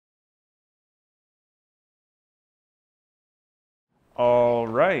All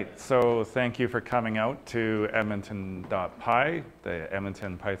right, so thank you for coming out to EdmontonPy, the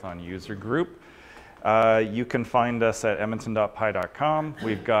Edmonton Python user group. You can find us at EdmontonPy.com.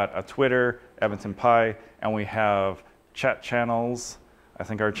 We've got a Twitter, EdmontonPy, and we have chat channels. I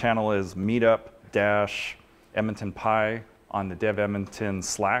think our channel is Meetup-EdmontonPy on the Dev Edmonton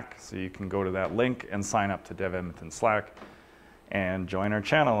Slack. So you can go to that link and sign up to Dev Edmonton Slack and join our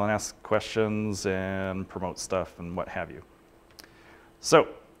channel and ask questions and promote stuff and what have you. So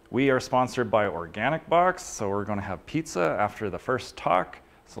we are sponsored by Organic Box, so we're going to have pizza after the first talk.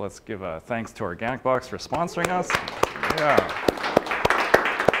 So let's give a thanks to Organic Box for sponsoring us. Yeah.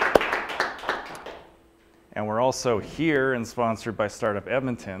 And we're also here and sponsored by Startup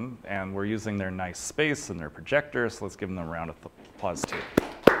Edmonton, and we're using their nice space and their projector, so let's give them a round of applause too.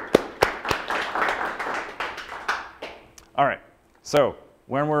 All right, so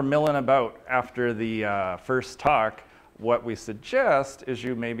when we're milling about after the first talk, what we suggest is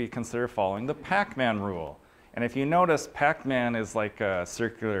you maybe consider following the Pac-Man rule. And if you notice, Pac-Man is like a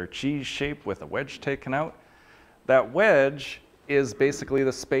circular cheese shape with a wedge taken out. That wedge is basically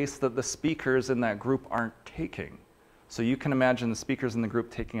the space that the speakers in that group aren't taking. So you can imagine the speakers in the group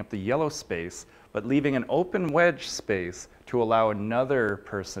taking up the yellow space, but leaving an open wedge space to allow another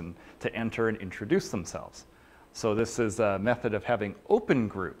person to enter and introduce themselves. So this is a method of having open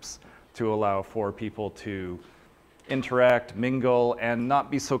groups to allow for people to interact, mingle, and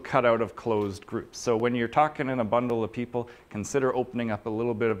not be so cut out of closed groups. So when you're talking in a bundle of people, consider opening up a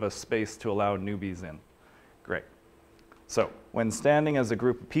little bit of a space to allow newbies in. Great. So when standing as a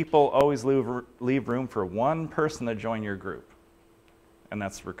group of people, always leave room for one person to join your group. And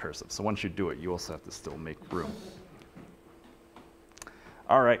that's recursive. So once you do it, you also have to still make room.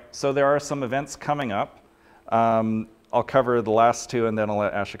 All right, so there are some events coming up. I'll cover the last two, and then I'll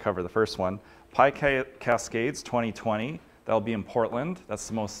let Asha cover the first one. PyCascades 2020, that'll be in Portland. That's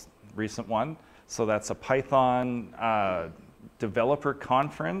the most recent one. So that's a Python developer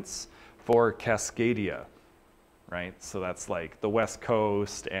conference for Cascadia, right? So that's like the West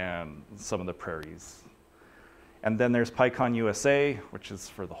Coast and some of the prairies. And then there's PyCon USA, which is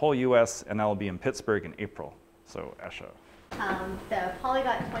for the whole US, and that'll be in Pittsburgh in April. So Asha. The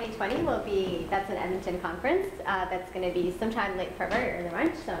Polyglot 2020 will be, that's an Edmonton conference. That's going to be sometime late February or early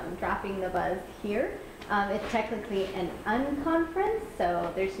March, so I'm dropping the buzz here. It's technically an unconference,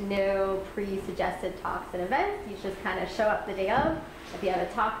 so there's no pre-suggested talks and events. You just kind of show up the day of. If you have a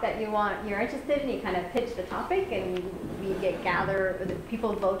talk that you're interested in, you kind of pitch the topic, and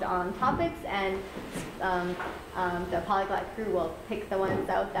people vote on topics, and the Polyglot crew will pick the ones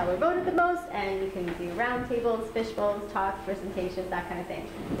out that were voted the most, and you can do roundtables, fishbowls, talks, presentations, that kind of thing.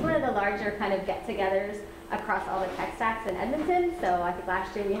 It's one of the larger kind of get-togethers across all the tech stacks in Edmonton. So I think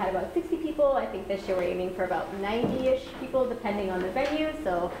last year we had about 60 people. I think this year we're aiming for about 90-ish people, depending on the venue.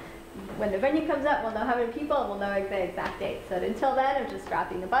 So when the venue comes up, we'll know how many people, and we'll know the exact date. So until then, I'm just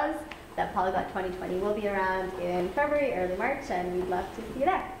dropping the buzz. That Polyglot 2020 will be around in February, early March, and we'd love to see you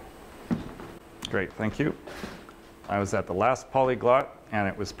there. Great, thank you. I was at the last Polyglot, and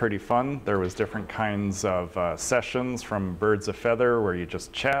it was pretty fun. There was different kinds of sessions, from birds of feather, where you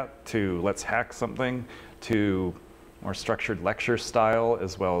just chat, to let's hack something, to more structured lecture style,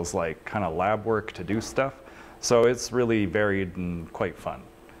 as well as like kind of lab work to do stuff. So it's really varied and quite fun.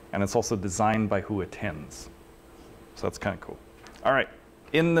 And it's also designed by who attends. So that's kind of cool. All right,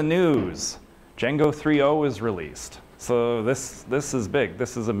 in the news, Django 3.0 is released. So this is big.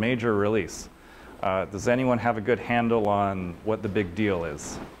 This is a major release. Does anyone have a good handle on what the big deal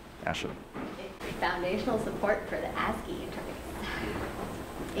is? Asha? It's foundational support for the ASCII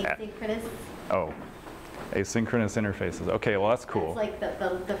interface. Asynchronous. Oh, asynchronous interfaces. Okay, well that's cool. It's like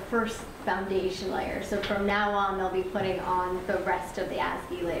the first foundation layer. So from now on, they'll be putting on the rest of the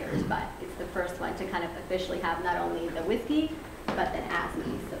ASCII layers, but it's the first one to kind of officially have not only the WSGI, but then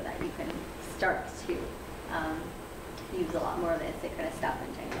ASCII, so that you can start to use a lot more of the asynchronous stuff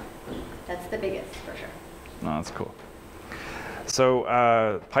in Django. That's the biggest, for sure. No, that's cool. So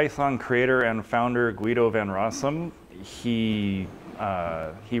Python creator and founder Guido van Rossum, he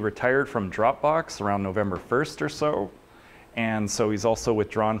retired from Dropbox around November 1st or so. And so he's also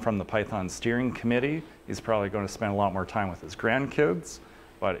withdrawn from the Python steering committee. He's probably going to spend a lot more time with his grandkids,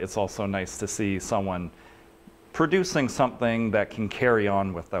 but it's also nice to see someone producing something that can carry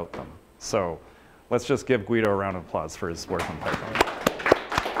on without them. So let's just give Guido a round of applause for his work on Python.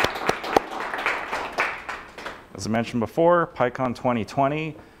 As I mentioned before, PyCon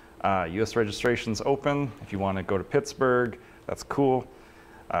 2020, US registration's open. If you want to go to Pittsburgh, that's cool.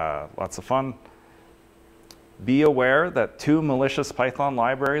 Lots of fun. Be aware that 2 malicious Python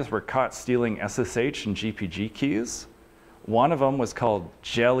libraries were caught stealing SSH and GPG keys. One of them was called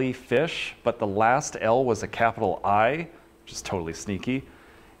jellyfish, but the last L was a capital I, which is totally sneaky,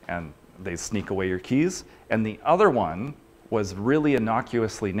 and they sneak away your keys. And the other one was really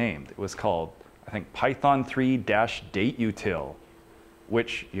innocuously named. It was called, I think, Python 3-dateutil,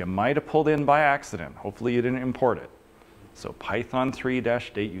 which you might have pulled in by accident. Hopefully you didn't import it. So Python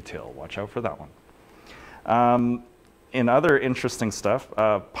 3-dateutil, watch out for that one. In other interesting stuff,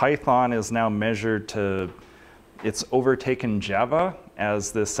 Python is now measured to, it's overtaken Java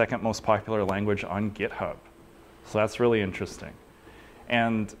as the second most popular language on GitHub. So that's really interesting.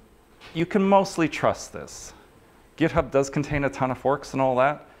 And you can mostly trust this. GitHub does contain a ton of forks and all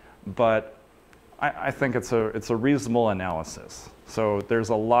that, but I think it's a reasonable analysis. So there's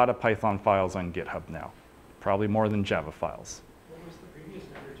a lot of Python files on GitHub now, probably more than Java files. What was the previous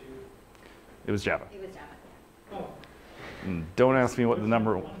number to? It was Java. It was Java. Oh. And don't ask me what the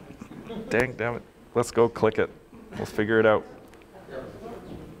number, dang, damn it. Let's go click it. We'll figure it out.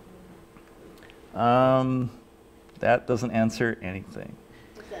 That doesn't answer anything.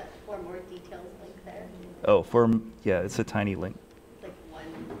 There's a for more details link there. Oh, yeah, it's a tiny link. It's like one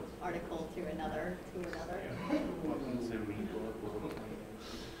article to another to another.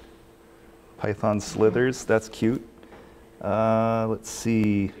 Python slithers, that's cute. Let's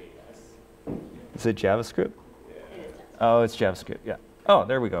see. Is it JavaScript? Oh, it's JavaScript, yeah. Oh,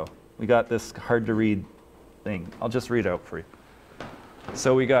 there we go. We got this hard to read thing. I'll just read it out for you.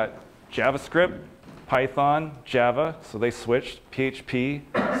 So we got JavaScript, Python, Java, so they switched, PHP,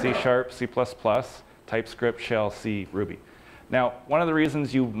 C#, C++, TypeScript, Shell, C, Ruby. Now, one of the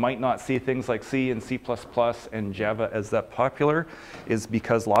reasons you might not see things like C and C++ and Java as that popular is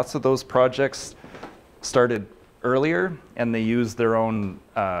because lots of those projects started earlier and they use their own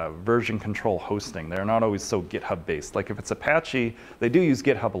version control hosting. They're not always so GitHub based. Like if it's Apache, they do use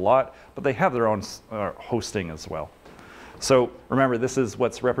GitHub a lot, but they have their own hosting as well. So remember, this is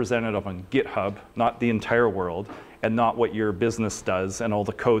what's representative on GitHub, not the entire world, and not what your business does and all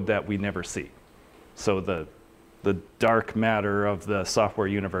the code that we never see. So the dark matter of the software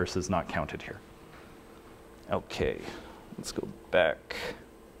universe is not counted here. Okay, let's go back.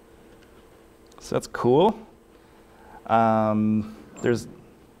 So that's cool.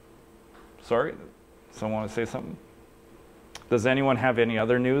 Sorry, someone want to say something? Does anyone have any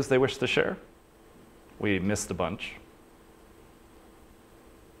other news they wish to share? We missed a bunch.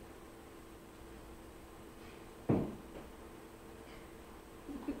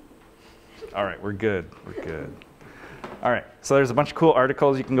 All right, we're good, we're good. All right, so there's a bunch of cool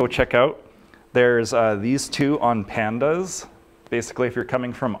articles you can go check out. There's these two on pandas. Basically, if you're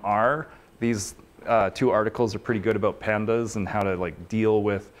coming from R, these two articles are pretty good about pandas and how to like deal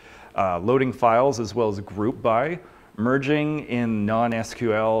with loading files as well as group by. Merging in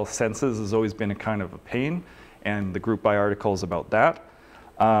non-SQL senses has always been a kind of a pain, and the group by article is about that.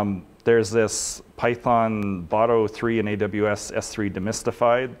 There's this Python Boto 3 and AWS S3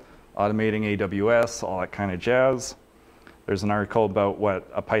 demystified, automating AWS, all that kind of jazz. There's an article about what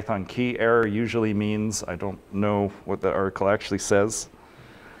a Python key error usually means. I don't know what the article actually says.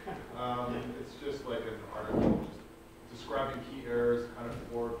 It's just like an article just describing key errors kind of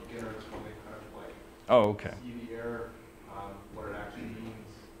for beginners when they kind of like see the error, what it actually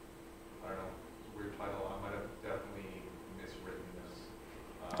means. I don't know, it's a weird title. I might have definitely miswritten this.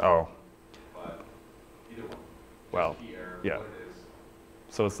 But either one. Well, key error, yeah. what it is.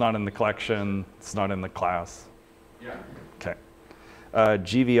 So it's not in the collection, it's not in the class. Yeah. Okay.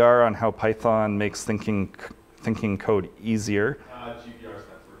 GVR on how Python makes thinking code easier. GVR stands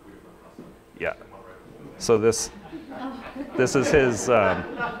for Guido Process. Yeah. So this is his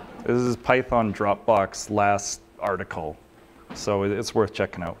Python Dropbox last article, so it's worth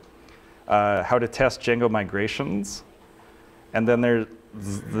checking out. How to test Django migrations, and then there's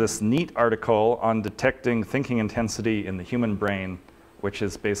this neat article on detecting thinking intensity in the human brain, which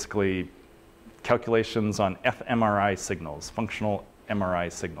is basically calculations on fMRI signals, functional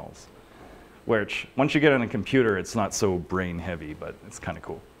MRI signals, which once you get on a computer, it's not so brain heavy, but it's kind of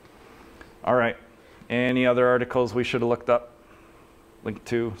cool. All right, any other articles we should have looked up, linked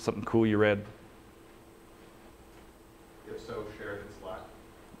to, something cool you read? If so, share it in Slack.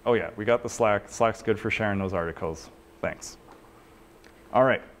 Oh yeah, we got the Slack. Slack's good for sharing those articles. Thanks. All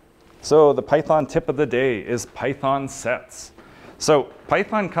right, so the Python tip of the day is Python sets. So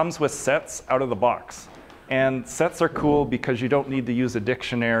Python comes with sets out of the box. And sets are cool because you don't need to use a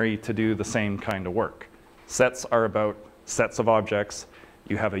dictionary to do the same kind of work. Sets are about sets of objects.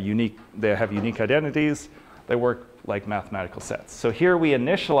 They have unique identities. They work like mathematical sets. So here we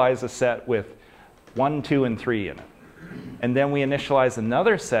initialize a set with 1, 2, and 3 in it. And then we initialize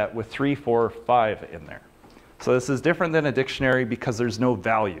another set with 3, 4, 5 in there. So this is different than a dictionary because there's no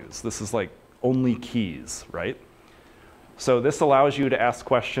values. This is like only keys, right? So this allows you to ask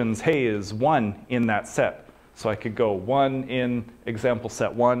questions, hey, is 1 in that set? So I could go 1 in example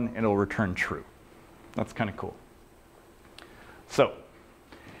set 1, and it'll return true. That's kind of cool. So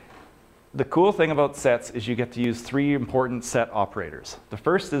the cool thing about sets is you get to use 3 important set operators. The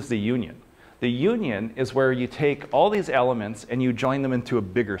first is the union. The union is where you take all these elements and you join them into a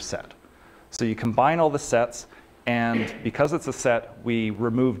bigger set. So you combine all the sets, and because it's a set, we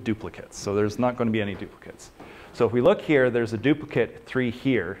remove duplicates. So there's not going to be any duplicates. So if we look here, there's a duplicate 3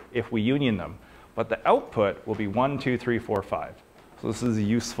 here if we union them. But the output will be 1, 2, 3, 4, 5. So this is a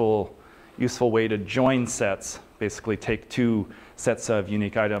useful way to join sets. Basically take 2 sets of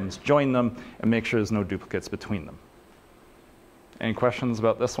unique items, join them, and make sure there's no duplicates between them. Any questions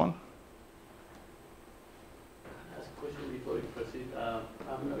about this one? Ask a question before we proceed.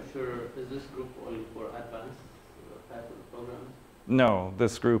 I'm not sure, is this group only for advanced Python programs? No,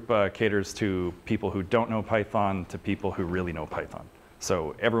 this group caters to people who don't know Python to people who really know Python.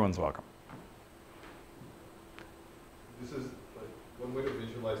 So everyone's welcome. This is like one way to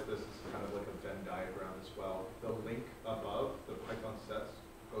visualize this is kind of like a Venn diagram as well. The link above the Python sets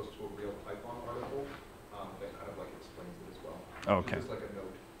goes to a real Python article that kind of like explains it as well. Okay. Just like a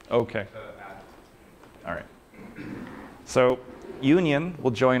note. Okay. To add. All right. So union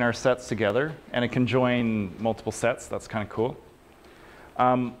will join our sets together, and it can join multiple sets. That's kind of cool.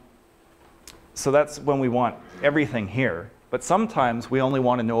 So that's when we want everything here. But sometimes we only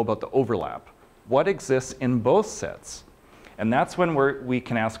want to know about the overlap. What exists in both sets? And that's when we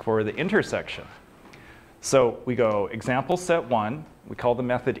can ask for the intersection. So we go example set 1, we call the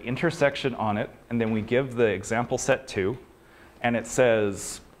method intersection on it, and then we give the example set 2, and it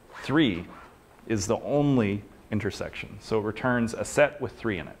says 3 is the only intersection. So it returns a set with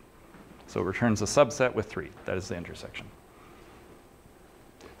 3 in it. So it returns a subset with 3. That is the intersection.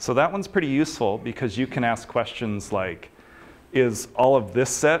 So that one's pretty useful because you can ask questions like, is all of this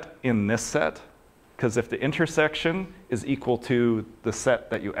set in this set? Because if the intersection is equal to the set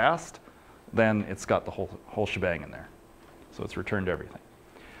that you asked, then it's got the whole shebang in there. So it's returned everything.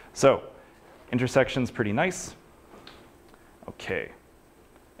 So intersection's pretty nice. Okay.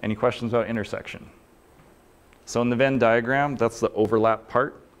 Any questions about intersection? So in the Venn diagram, that's the overlap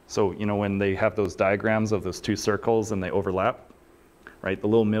part. So you know when they have those diagrams of those 2 circles and they overlap, right? The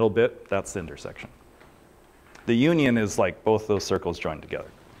little middle bit, that's the intersection. The union is like both those circles joined together.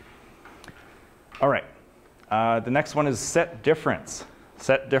 All right. The next one is set difference.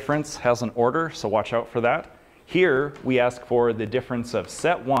 Set difference has an order, so watch out for that. Here, we ask for the difference of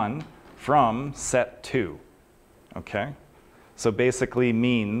set 1 from set 2. Okay? So basically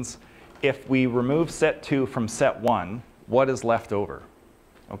means if we remove set 2 from set 1, what is left over?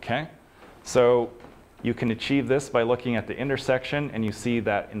 Okay? So you can achieve this by looking at the intersection, and you see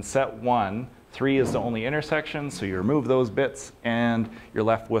that in set 1, 3 is the only intersection, so you remove those bits, and you're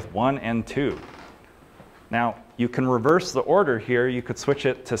left with 1 and 2. Now, you can reverse the order here. You could switch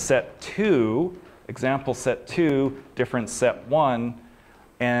it to set 2, example set 2, difference set 1,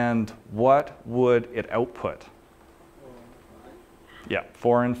 and what would it output? 4 and 5. Yeah,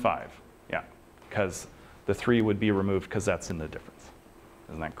 4 and 5. Yeah, because the 3 would be removed because that's in the difference.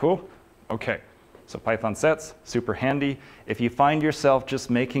 Isn't that cool? Okay, so Python sets, super handy. If you find yourself just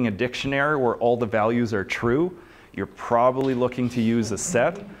making a dictionary where all the values are true, you're probably looking to use a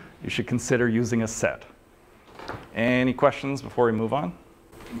set. You should consider using a set. Any questions before we move on?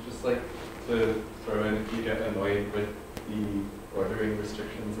 Just like to throw in, if you get annoyed with the ordering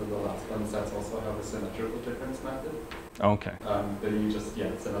restrictions in the last one, sets also have a symmetrical difference method. Okay. Then you just,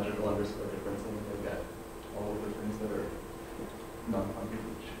 symmetrical underscore difference, and you get all of the things that are non-boundary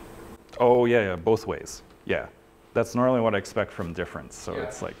each. Oh, yeah, both ways. Yeah. That's normally what I expect from difference. So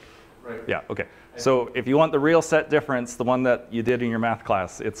it's like, right. Yeah, okay. So if you want the real set difference, the one that you did in your math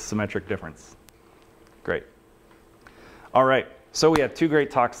class, it's symmetric difference. Great. All right, so we had 2 great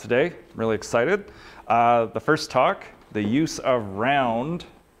talks today. Really excited. The first talk, the use of round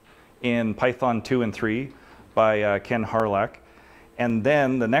in Python 2 and 3 by Ken Harlach. And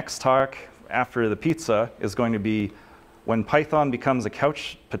then the next talk after the pizza is going to be when Python becomes a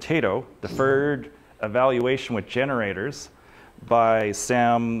couch potato, deferred evaluation with generators by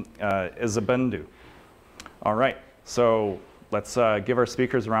Sam Izabendu. All right, so let's give our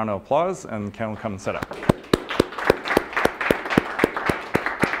speakers a round of applause, and Ken will come and set up.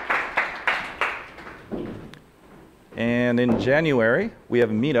 And in January, we have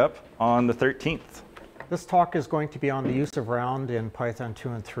a meetup on the 13th. This talk is going to be on the use of round in Python 2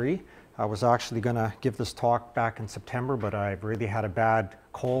 and 3. I was actually going to give this talk back in September, but I really had a bad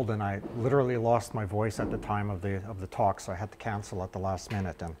cold and I literally lost my voice at the time of the talk, so I had to cancel at the last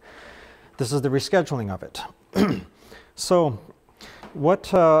minute. And this is the rescheduling of it. So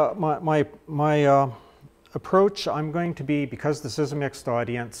what my approach, I'm going to be, because this is a mixed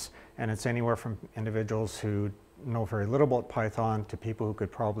audience and it's anywhere from individuals who know very little about Python to people who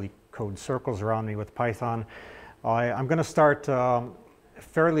could probably code circles around me with Python, I'm going to start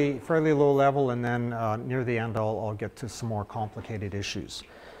fairly low level, and then near the end I'll get to some more complicated issues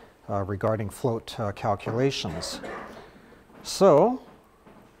regarding float calculations. So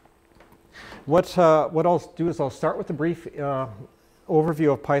what I'll do is I'll start with a brief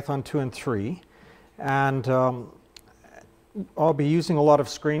overview of Python 2 and 3, and I'll be using a lot of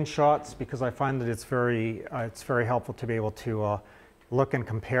screenshots because I find that it's very helpful to be able to look and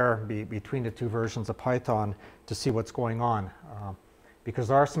compare between the two versions of Python to see what's going on. Because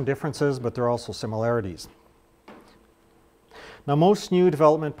there are some differences, but there are also similarities. Now, most new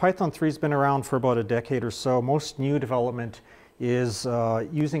development, Python 3 has been around for about a decade or so. Most new development is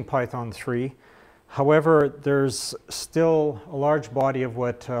using Python 3. However, there's still a large body of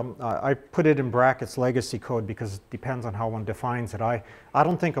what, I put it in brackets, legacy code, because it depends on how one defines it. I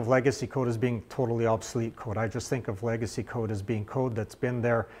don't think of legacy code as being totally obsolete code. I just think of legacy code as being code that's been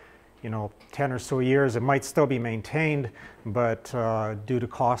there, 10 or so years. It might still be maintained, but due to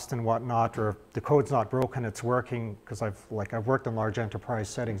cost and whatnot, or if the code's not broken, it's working, because I've worked in large enterprise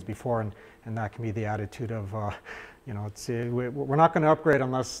settings before, and that can be the attitude of, we're not going to upgrade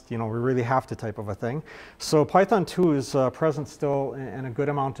unless, we really have to type of a thing. So Python 2 is present still in a good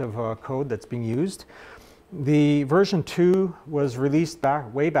amount of code that's being used. The version 2 was released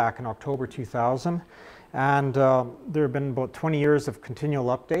way back in October 2000. And there have been about 20 years of continual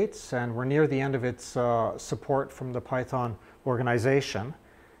updates, and we're near the end of its support from the Python organization.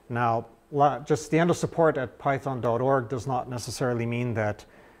 Now, just the end of support at python.org does not necessarily mean that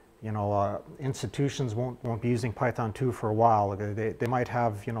institutions won't be using Python 2 for a while. They might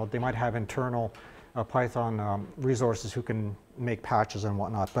have internal Python resources who can make patches and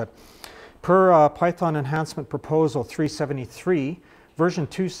whatnot. But per Python Enhancement Proposal 373, version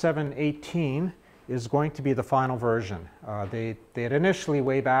 2.7.18 is going to be the final version. They had initially,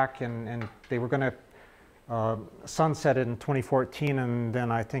 way back, and they were going to sunset it in 2014, and then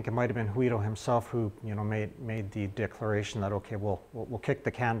I think it might have been Guido himself who made the declaration that, okay, we'll kick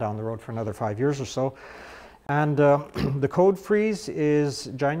the can down the road for another 5 years or so. And the code freeze is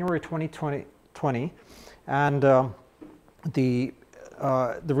January 2020, and the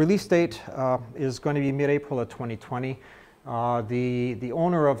release date is going to be mid-April of 2020. The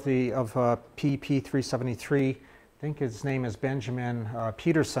owner of PEP 373, I think his name is Benjamin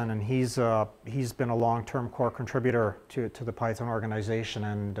Peterson, and he's been a long-term core contributor to the Python organization,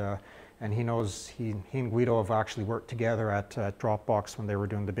 and he and Guido have actually worked together at Dropbox when they were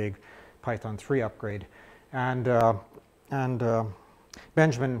doing the big Python 3 upgrade, and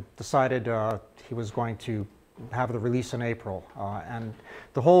Benjamin decided he was going to have the release in April, and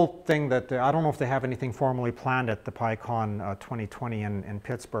the whole thing that I don't know if they have anything formally planned at the PyCon 2020 in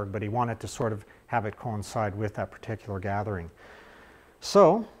Pittsburgh, but he wanted to sort of have it coincide with that particular gathering.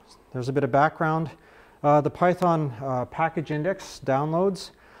 So there's a bit of background. The Python package index downloads.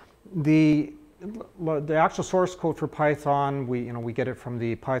 The actual source code for Python, we get it from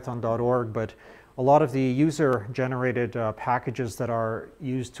the python.org, but a lot of the user-generated packages that are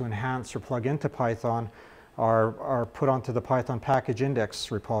used to enhance or plug into Python are put onto the Python package index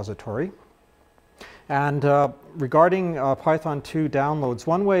repository. And regarding Python 2 downloads,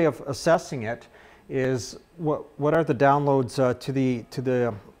 one way of assessing it is what are the downloads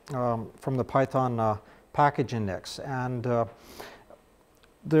from the Python package index. And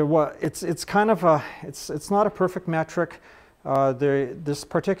it's kind of it's not a perfect metric. This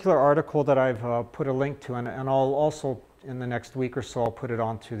particular article that I've put a link to, and I'll also in the next week or so I'll put it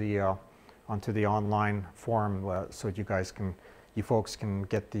onto the online forum so you folks can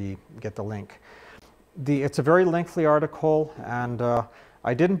get the link. It's a very lengthy article, and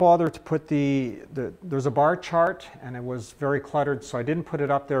I didn't bother to put there's a bar chart, and it was very cluttered, so I didn't put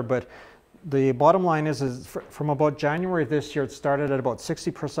it up there. But the bottom line is from about January this year, it started at about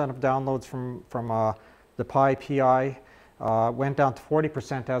 60% of downloads from the PyPI. Went down to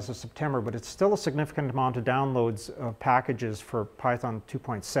 40% as of September, but it's still a significant amount of downloads of packages for Python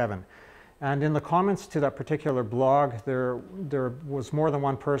 2.7. And in the comments to that particular blog, there was more than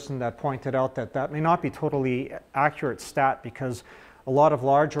one person that pointed out that may not be totally accurate stat, because a lot of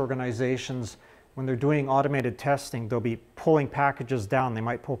large organizations, when they're doing automated testing, they'll be pulling packages down. They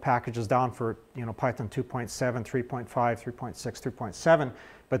might pull packages down for Python 2.7, 3.5, 3.6, 3.7,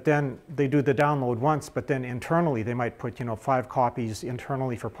 but then they do the download once, but then internally they might put 5 copies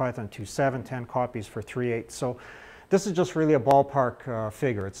internally for Python 2.7, 10 copies for 3.8. So this is just really a ballpark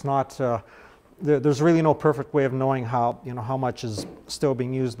figure. It's not, there's really no perfect way of knowing how, how much is still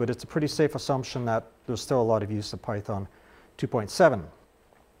being used, but it's a pretty safe assumption that there's still a lot of use of Python 2.7.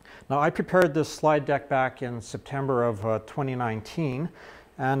 Now, I prepared this slide deck back in September of 2019,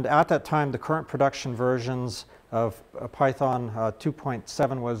 and at that time, the current production versions of Python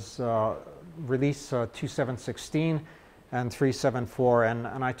 2.7 was release 2.7.16 and 3.7.4,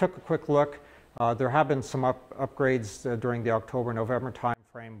 and I took a quick look. There have been some upgrades during the October-November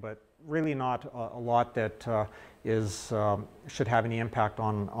timeframe, but really not a lot that should have any impact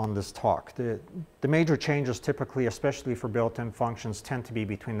on this talk. The major changes typically, especially for built-in functions, tend to be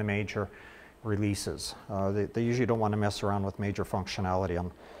between the major releases. They usually don't want to mess around with major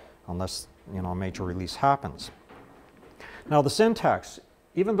functionality unless a major release happens. Now the syntax,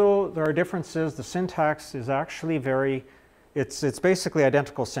 even though there are differences, the syntax is actually it's basically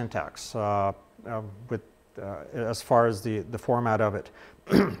identical syntax as far as the format of it.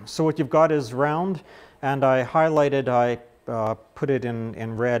 So what you've got is round, and I highlighted, I put it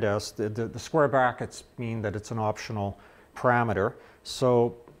in red as the square brackets mean that it's an optional parameter.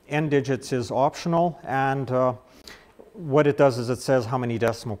 So n digits is optional, and what it does is it says how many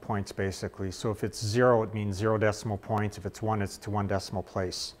decimal points basically. So if it's 0, it means 0 decimal points. If it's 1, it's to 1 decimal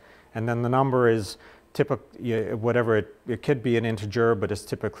place. And then the number is typically, whatever it could be an integer, but it's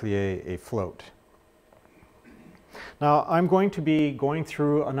typically a float. Now I'm going to be going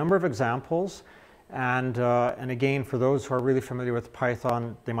through a number of examples, and again, for those who are really familiar with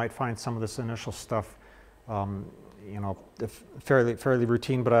Python, they might find some of this initial stuff fairly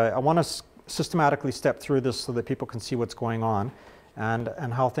routine, but I want to systematically step through this so that people can see what's going on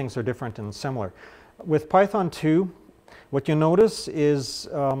and how things are different and similar. With Python 2, what you notice is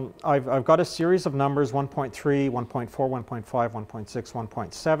I've got a series of numbers, 1.3, 1.4, 1.5, 1.6,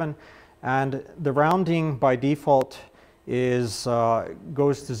 1.7, and the rounding by default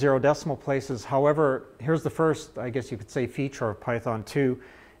goes to 0 decimal places. However, here's the first, I guess you could say, feature of Python 2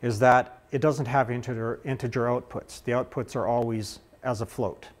 is that it doesn't have integer outputs. The outputs are always as a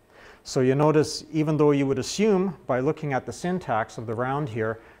float. So you notice, even though you would assume by looking at the syntax of the round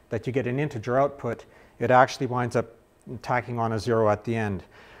here that you get an integer output, it actually winds up tacking on a 0 at the end.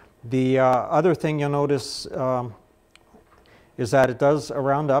 The other thing you'll notice is that it does a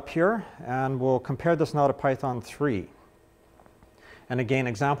round up here, and we'll compare this now to Python 3. And again,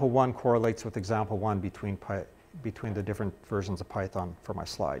 example 1 correlates with example 1 between the different versions of Python for my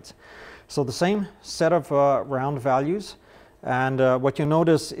slides. So the same set of round values, and what you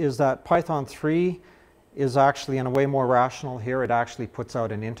notice is that Python 3 is actually in a way more rational here. It actually puts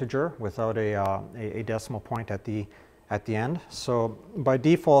out an integer without a decimal point at the end. So by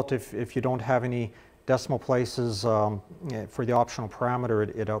default, if you don't have any decimal places for the optional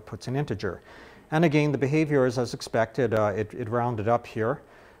parameter, it outputs an integer. And again, the behavior is as expected. It rounded up here.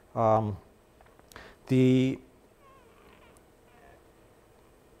 The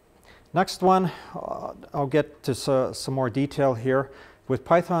next one, I'll get to some more detail here. With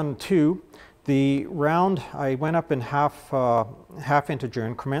Python 2, the round, I went up in half integer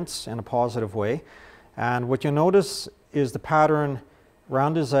increments in a positive way. And what you notice is the pattern,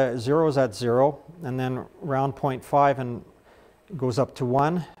 round is at 0 is at 0, and then round 0.5 and goes up to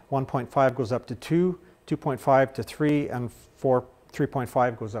 1, 1.5 goes up to 2, 2.5 to 3, and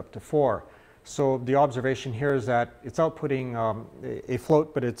 3.5 goes up to 4. So the observation here is that it's outputting a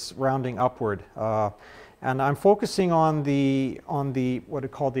float, but it's rounding upward. And I'm focusing on the what I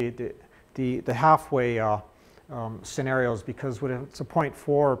call the halfway scenarios, because when it's a 0.4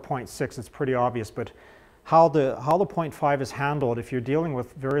 or 0.6, it's pretty obvious. But how the 0.5 is handled, if you're dealing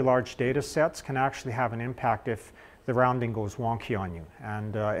with very large data sets, can actually have an impact if the rounding goes wonky on you,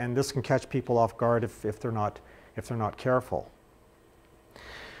 and this can catch people off guard if they're not careful.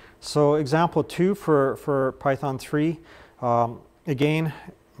 So example 2 for Python 3, again,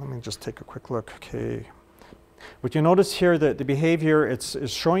 let me just take a quick look. Okay, what you notice here, that the behavior, it's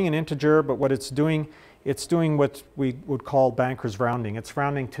showing an integer, but what it's doing what we would call banker's rounding. It's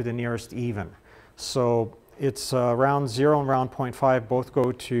rounding to the nearest even. So it's round 0 and round 0.5 both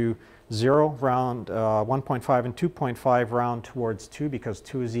go to 0, round 1.5 and 2.5 round towards 2 because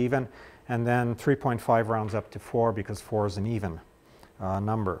 2 is even, and then 3.5 rounds up to 4 because 4 is an even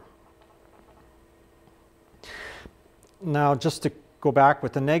number. Now just to go back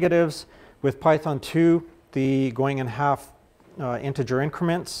with the negatives, with Python 2, the going in half integer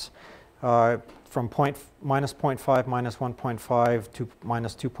increments from minus 0.5, minus 1.5 to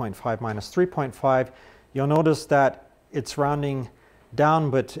minus 2.5, minus 3.5, you'll notice that it's rounding down,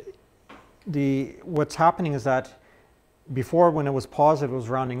 but what's happening is that before, when it was positive, it was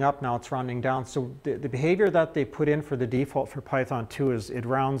rounding up. Now it's rounding down. So the behavior that they put in for the default for Python 2 is it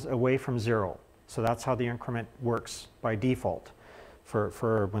rounds away from 0. So that's how the increment works by default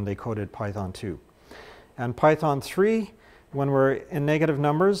for when they coded Python 2. And Python 3, when we're in negative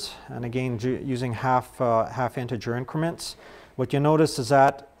numbers, and again using half integer increments, what you notice is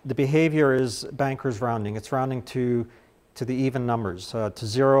that the behavior is bankers rounding. It's rounding to the even numbers, to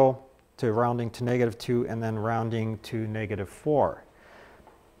 0, to rounding to -2, and then rounding to -4.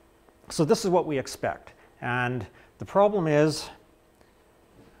 So this is what we expect. And the problem is,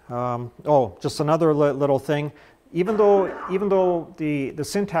 just another little thing. Even though the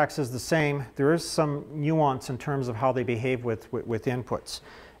syntax is the same, there is some nuance in terms of how they behave with inputs.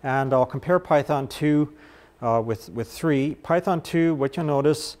 And I'll compare Python 2 with 3. Python 2, what you'll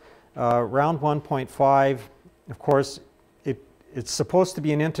notice, round 1.5, of course, it's supposed to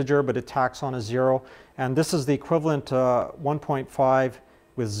be an integer, but it tacks on a 0. And this is the equivalent 1.5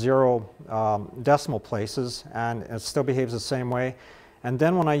 with 0 decimal places, and it still behaves the same way. And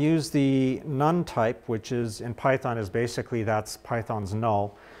then when I use the none type, which is in Python is basically that's Python's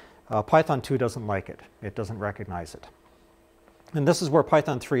null, Python 2 doesn't like it. It doesn't recognize it. And this is where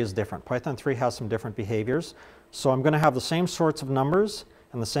Python 3 is different. Python 3 has some different behaviors. So I'm going to have the same sorts of numbers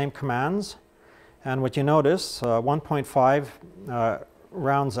and the same commands. And what you notice, 1.5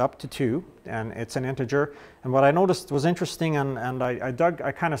 rounds up to 2, and it's an integer. And what I noticed was interesting, and I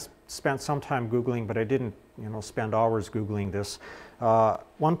kind of spent some time Googling, but I didn't spend hours Googling this.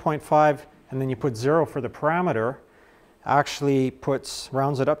 1.5, and then you put 0 for the parameter, actually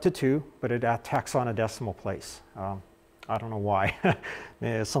rounds it up to 2, but it tacks on a decimal place. I don't know why.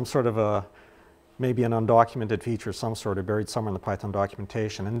 Some sort of maybe an undocumented feature, some sort of buried somewhere in the Python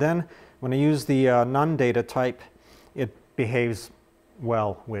documentation. And then when I use the none data type, it behaves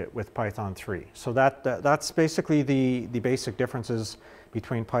well with Python 3. So that's basically the basic differences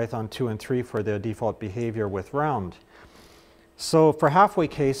between Python 2 and 3 for the default behavior with round. So for halfway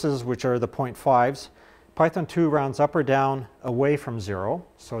cases, which are the 0.5s, Python 2 rounds up or down away from 0.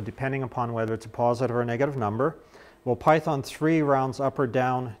 So depending upon whether it's a positive or a negative number. Well, Python 3 rounds up or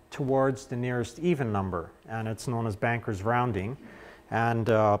down towards the nearest even number, and it's known as bankers rounding. And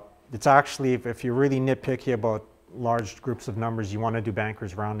it's actually, if you're really nitpicky about large groups of numbers, you want to do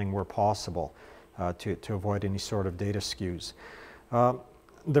bankers rounding where possible to avoid any sort of data skews.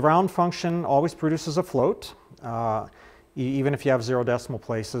 The round function always produces a float, even if you have 0 decimal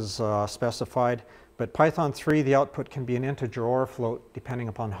places specified. But Python 3, the output can be an integer or a float, depending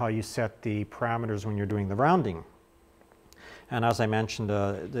upon how you set the parameters when you're doing the rounding. And as I mentioned,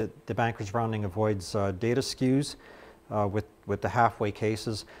 the bankers rounding avoids data skews with the halfway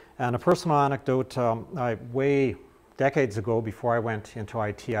cases. And a personal anecdote, decades ago, before I went into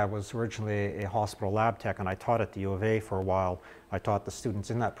IT, I was originally a hospital lab tech, and I taught at the U of A for a while. I taught the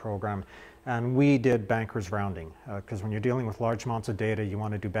students in that program, and we did bankers rounding, because when you're dealing with large amounts of data, you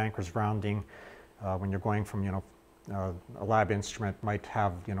want to do bankers rounding when you're going from, a lab instrument might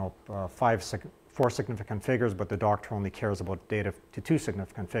have, 4 significant figures, but the doctor only cares about data to 2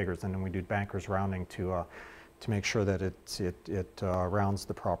 significant figures, and then we do bankers rounding to make sure that it rounds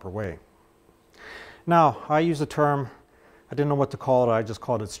the proper way. Now, I use a term, I didn't know what to call it, I just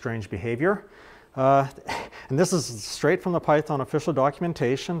called it strange behavior. And this is straight from the Python official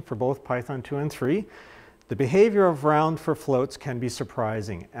documentation for both Python 2 and 3. The behavior of round for floats can be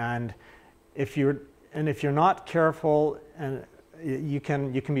surprising, and if you're not careful, and you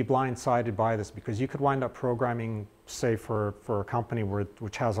can be blindsided by this, because you could wind up programming, say, for a company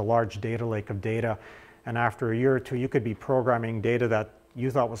which has a large data lake of data, and after a year or two you could be programming data that you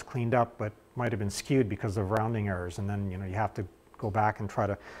thought was cleaned up but might have been skewed because of rounding errors, and then you have to go back and try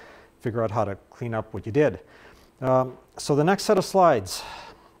to figure out how to clean up what you did. So the next set of slides.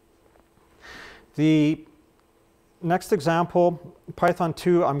 The next example, Python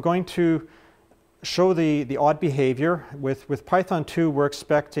 2, I'm going to show the odd behavior. With Python 2, we're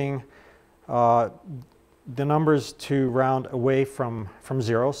expecting the numbers to round away from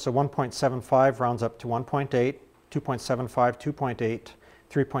 0. So 1.75 rounds up to 1.8, 2.75, 2.8,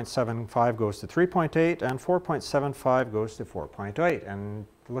 3.75 goes to 3.8, and 4.75 goes to 4.8. And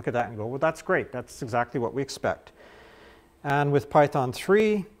look at that and go, well, that's great. That's exactly what we expect. And with Python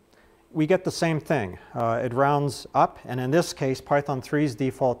 3, we get the same thing. It rounds up, and in this case, Python 3's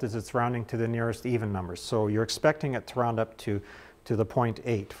default is it's rounding to the nearest even numbers. So you're expecting it to round up to the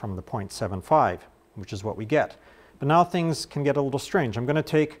 0.8 from the 0.75, which is what we get. But now things can get a little strange. I'm going to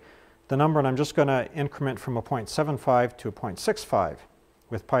take the number and I'm just going to increment from a 0.75 to a 0.65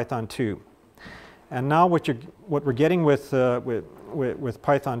 with Python 2. And now what we're getting with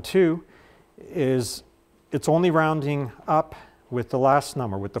Python 2 is it's only rounding up with the last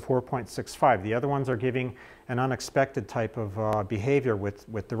number, with the 4.65. The other ones are giving an unexpected type of behavior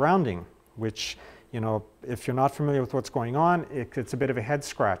with the rounding, which, you know, if you're not familiar with what's going on, it's a bit of a head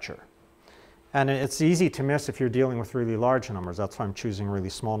scratcher. And it's easy to miss if you're dealing with really large numbers. That's why I'm choosing really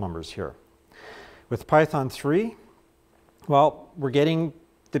small numbers here. With Python 3, well, we're getting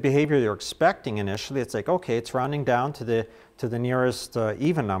the behavior you're expecting initially. It's like, okay, it's rounding down to the nearest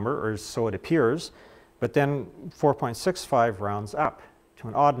even number, or so it appears. But then 4.65 rounds up to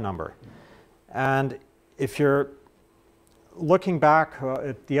an odd number. And if you're looking back,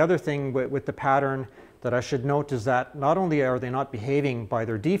 the other thing with the pattern that I should note is that not only are they not behaving by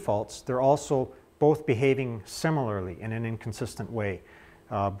their defaults, they're also both behaving similarly in an inconsistent way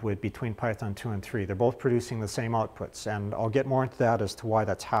between Python 2 and 3. They're both producing the same outputs, and I'll get more into that as to why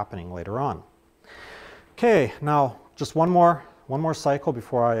that's happening later on. Okay, now just one more cycle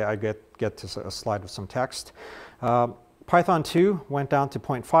before I get to a slide with some text. Python 2 went down to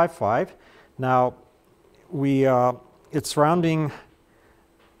 0.55. Now it's rounding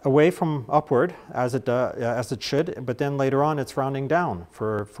away from upward as it should, but then later on it's rounding down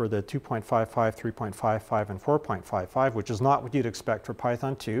for the 2.55, 3.55, and 4.55, which is not what you'd expect for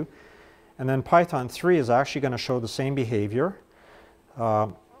Python 2. And then Python 3 is actually going to show the same behavior.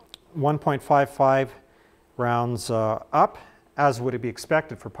 1.55 rounds up, as would it be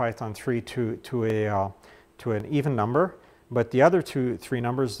expected for Python 3 to an even number. But the other three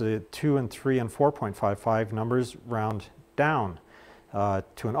numbers, the 2 and 3 and 4.55 numbers, round down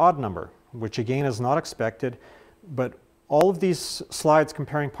to an odd number, which again is not expected. But all of these slides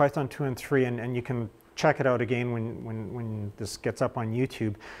comparing Python 2 and 3, and you can check it out again when this gets up on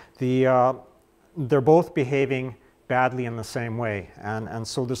YouTube, they're both behaving badly in the same way. And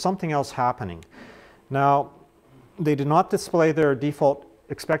so there's something else happening. Now, they did not display their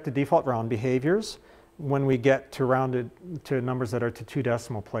expected default round behaviors when we get to numbers that are to 2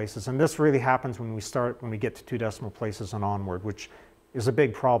 decimal places. And this really happens when we get to 2 decimal places and onward, which is a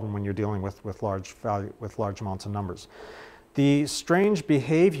big problem when you're dealing with large amounts of numbers. The strange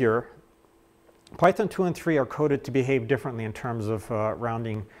behavior, Python 2 and 3 are coded to behave differently in terms of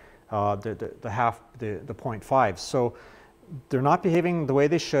rounding the 0.5. So they're not behaving the way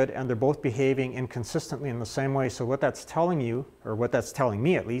they should, and they're both behaving inconsistently in the same way. So what that's telling you, or what that's telling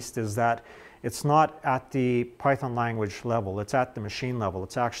me at least, is that it's not at the Python language level. It's at the machine level.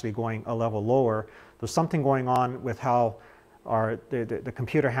 It's actually going a level lower. There's something going on with how the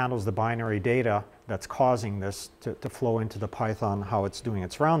computer handles the binary data that's causing this to flow into the Python, how it's doing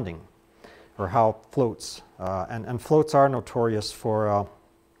its rounding, or how floats. And floats are notorious for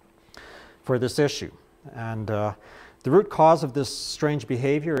this issue. And the root cause of this strange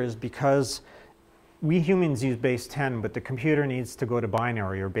behavior is because we humans use base 10, but the computer needs to go to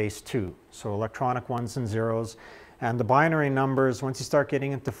binary or base 2. So electronic ones and zeros. And the binary numbers, once you start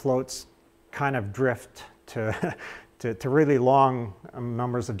getting into floats, kind of drift to really long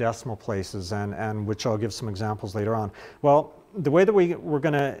numbers of decimal places, and which I'll give some examples later on. Well, the way that we're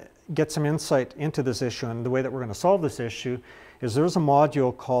going to get some insight into this issue, and the way that we're going to solve this issue, is there's a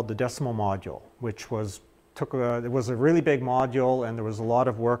module called the decimal module, which it was a really big module, and there was a lot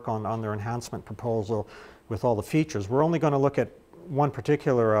of work on their enhancement proposal with all the features. We're only going to look at one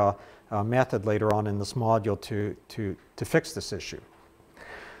particular method later on in this module to fix this issue.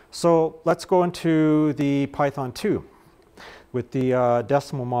 So let's go into the Python 2 with the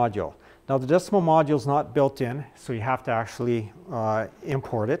decimal module. Now the decimal module is not built in, so you have to actually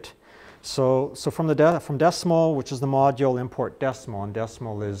import it. So from decimal, which is the module, import decimal, and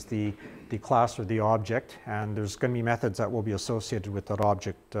decimal is the class or the object, and there's going to be methods that will be associated with that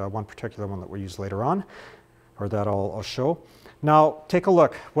object, one particular one that we'll use later on, or that I'll show. Now take a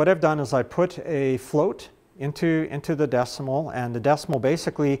look. What I've done is I put a float into the decimal, and the decimal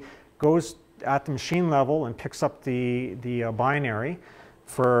basically goes at the machine level and picks up the binary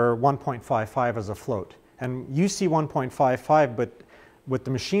for 1.55 as a float. And you see 1.55, but what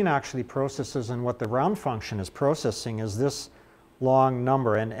the machine actually processes and what the round function is processing is this long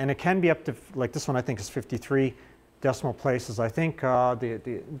number, and it can be up to, like this one I think is 53 decimal places. I think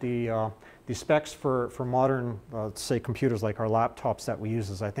the specs for modern, say, computers like our laptops that we use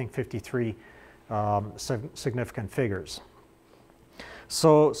is, I think, 53 significant figures.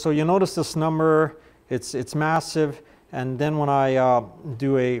 So you notice this number, it's massive, and then when I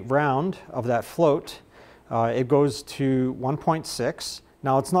do a round of that float, it goes to 1.6.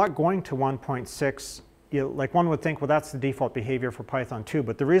 Now it's not going to 1.6. Like one would think, well, that's the default behavior for Python 2,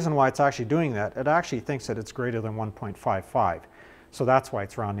 but the reason why it's actually doing that, it actually thinks that it's greater than 1.55. So that's why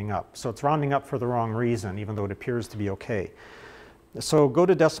it's rounding up. So it's rounding up for the wrong reason, even though it appears to be okay. So go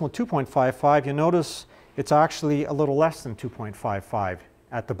to decimal 2.55, you notice it's actually a little less than 2.55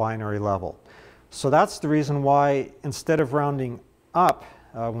 at the binary level. So that's the reason why instead of rounding up,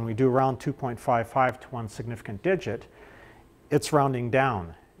 when we do round 2.55 to one significant digit, it's rounding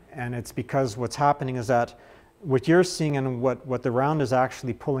down. And it's because what's happening is that what you're seeing and what the round is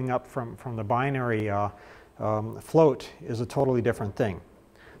actually pulling up from the binary float is a totally different thing.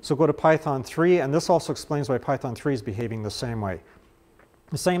 So go to Python 3, and this also explains why Python 3 is behaving the same way.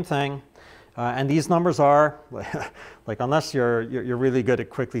 The same thing, and these numbers are, like unless you're really good at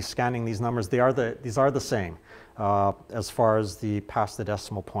quickly scanning these numbers, these are the same as far as past the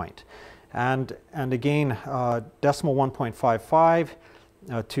decimal point. And again, decimal 1.55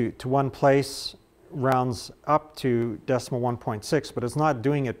 to one place rounds up to decimal 1.6, but it's not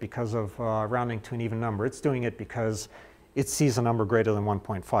doing it because of rounding to an even number. It's doing it because it sees a number greater than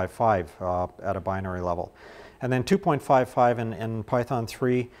 1.55 at a binary level. And then 2.55 in Python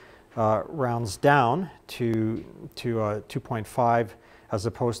 3 rounds down to 2.5 as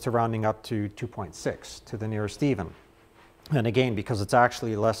opposed to rounding up to 2.6 to the nearest even. And again, because it's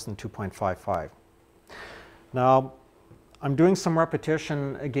actually less than 2.55. Now, I'm doing some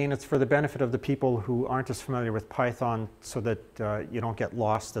repetition. Again, it's for the benefit of the people who aren't as familiar with Python so that you don't get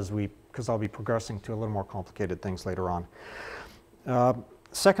lost because I'll be progressing to a little more complicated things later on.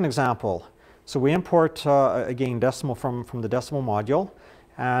 Second example. So we import, again, decimal from the decimal module.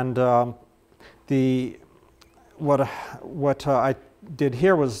 And what I did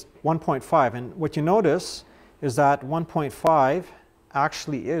here was 1.5. And what you notice is that 1.5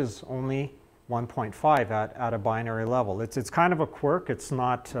 actually is only 1.5 at a binary level. It's kind of a quirk. It's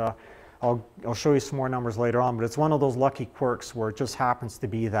not, I'll show you some more numbers later on, but it's one of those lucky quirks where it just happens to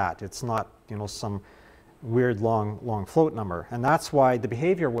be that. It's not, some weird long float number. And that's why the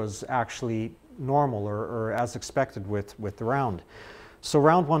behavior was actually normal or as expected with the round. So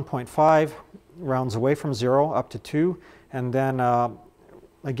round 1.5 rounds away from 0 up to 2, and then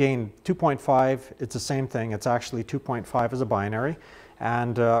again 2.5, it's the same thing. It's actually 2.5 as a binary,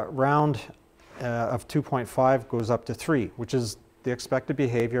 and round of 2.5 goes up to 3, which is the expected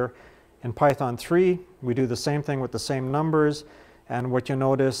behavior. In Python 3, we do the same thing with the same numbers, and what you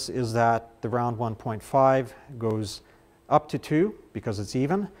notice is that the round 1.5 goes up to 2 because it's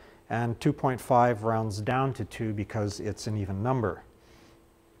even, and 2.5 rounds down to 2 because it's an even number.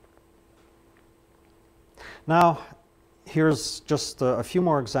 Now, here's just a few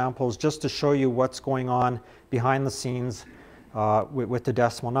more examples just to show you what's going on behind the scenes with the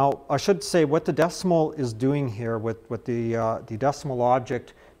decimal. Now, I should say what the decimal is doing here with the decimal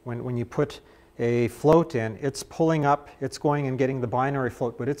object, when you put a float in, it's pulling up, it's going and getting the binary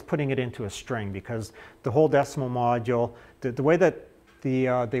float, but it's putting it into a string because the whole decimal module, the way that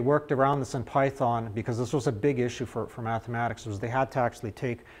they worked around this in Python, because this was a big issue for mathematics, was they had to actually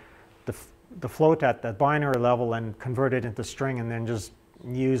take the float at that binary level and convert it into string and then just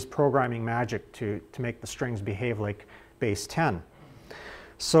use programming magic to make the strings behave like base 10.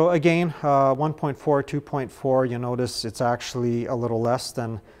 So again, 1.4, 2.4, you notice it's actually a little less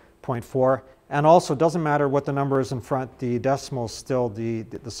than 0.4. And also, it doesn't matter what the number is in front, the decimal is still the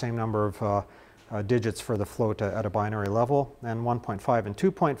same number of digits for the float at a binary level. And 1.5 and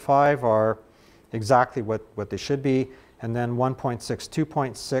 2.5 are exactly what they should be. And then 1.6,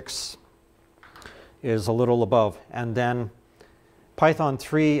 2.6 is a little above. And then Python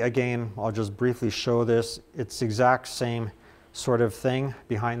 3, again, I'll just briefly show this. It's the exact same sort of thing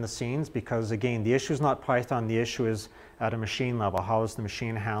behind the scenes because, again, the issue is not Python. The issue is at a machine level. How is the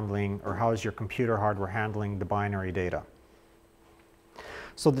machine handling, or how is your computer hardware handling the binary data?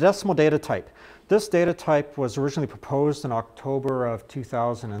 So the decimal data type. This data type was originally proposed in October of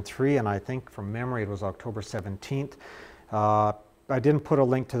 2003, and I think from memory it was October 17th. I didn't put a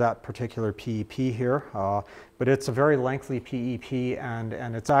link to that particular PEP here, but it's a very lengthy PEP, and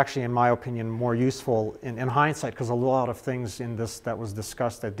it's actually, in my opinion, more useful in hindsight because a lot of things in this that was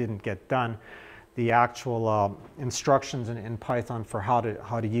discussed that didn't get done. The actual instructions in Python for how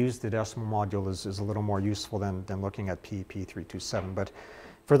to use the decimal module is a little more useful than looking at PEP 327. But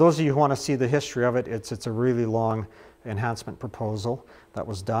for those of you who want to see the history of it, it's a really long enhancement proposal that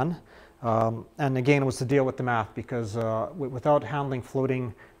was done. And again, it was to deal with the math because without handling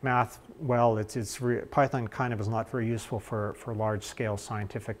floating math well, Python kind of is not very useful for large-scale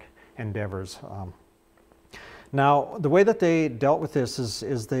scientific endeavors. Now, the way that they dealt with this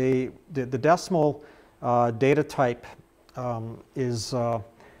is the decimal data type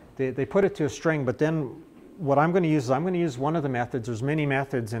they put it to a string, but then what I'm going to use is I'm going to use one of the methods. There's many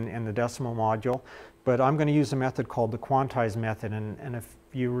methods in the decimal module, but I'm going to use a method called the quantize method. And if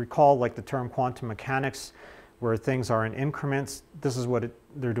you recall, like the term quantum mechanics, where things are in increments, this is what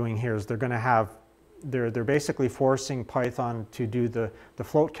they're doing here. Is they're going to have, they're basically forcing Python to do the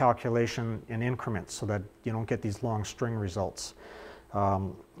float calculation in increments so that you don't get these long string results.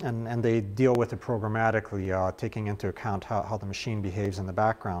 And they deal with it programmatically, taking into account how the machine behaves in the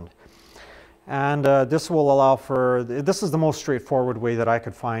background. And this will allow for, this is the most straightforward way that I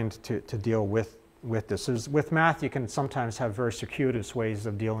could find to deal with this. With math, you can sometimes have very circuitous ways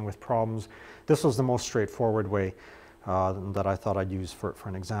of dealing with problems. This was the most straightforward way that I thought I'd use for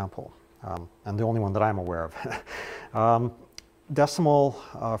an example, and the only one that I'm aware of. Decimal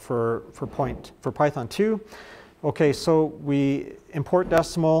for Python 2. Okay, so we import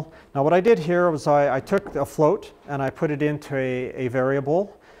decimal. Now what I did here was I took a float and I put it into a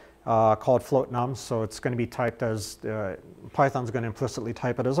variable called float num. So it's going to be typed as, Python's going to implicitly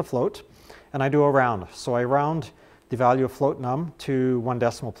type it as a float. And I do a round. So I round the value of float num to 1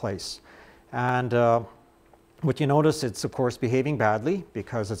 decimal place. And what you notice, it's of course behaving badly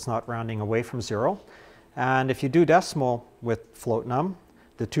because it's not rounding away from 0. And if you do decimal with float num,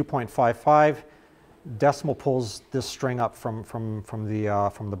 the 2.55, decimal pulls this string up from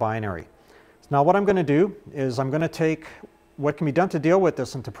the binary. Now what I'm going to do is I'm going to take what can be done to deal with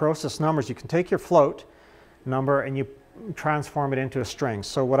this and to process numbers. You can take your float number and you transform it into a string.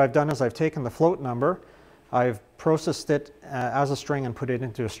 So what I've done is I've taken the float number, I've processed it as a string and put it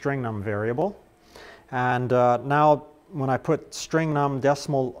into a string num variable. And now when I put string num,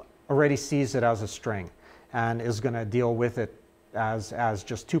 decimal already sees it as a string and is going to deal with it as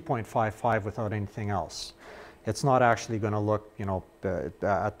just 2.55 without anything else. It's not actually going to look, you know,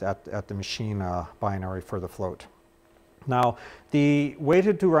 at the machine binary for the float. Now, the way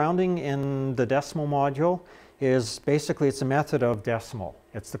to do rounding in the decimal module is basically it's a method of decimal.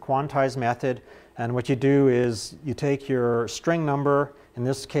 It's the quantize method, and what you do is you take your string number, in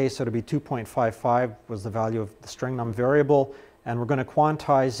this case it'll be 2.55 was the value of the string num variable, and we're going to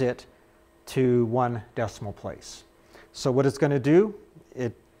quantize it to 1 decimal place. So what it's going to do,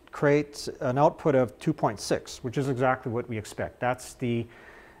 it creates an output of 2.6, which is exactly what we expect. That's the,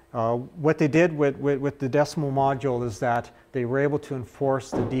 what they did with the decimal module is that they were able to enforce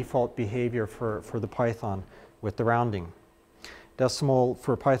the default behavior for the Python with the rounding. Decimal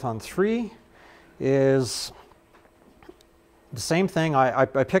for Python 3 is the same thing. I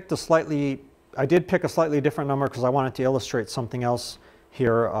picked a slightly, I did pick a slightly different number because I wanted to illustrate something else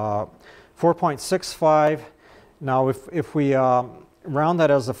here. 4.65. Now, if we round that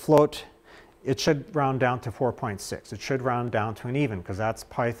as a float, it should round down to 4.6. It should round down to an even because that's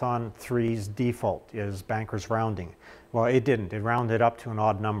Python 3's default is bankers rounding. Well, it didn't. It rounded up to an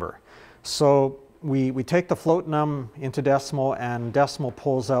odd number. So we take the float num into decimal, and decimal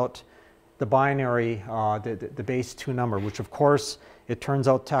pulls out the binary, the base 2 number, which of course it turns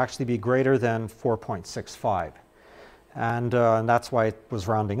out to actually be greater than 4.65. And that's why it was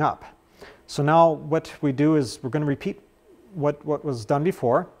rounding up. So now what we do is we're going to repeat what was done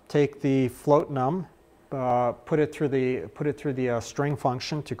before. Take the float num, put it through the string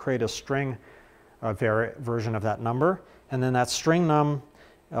function to create a string version of that number, and then that string num,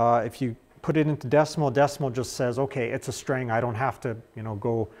 if you put it into decimal, decimal just says, okay, it's a string. I don't have to, you know,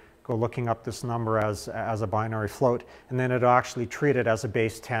 go looking up this number as a binary float, and then it'll actually treat it as a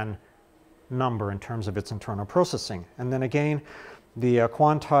base 10 number in terms of its internal processing. And then again, the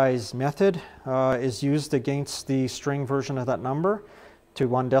quantize method is used against the string version of that number to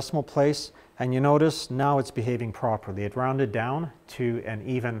 1 decimal place, and you notice now it's behaving properly. It rounded down to an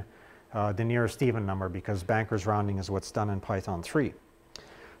even, the nearest even number, because bankers rounding is what's done in Python 3.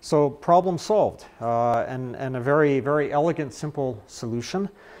 So problem solved, and a very, very elegant, simple solution.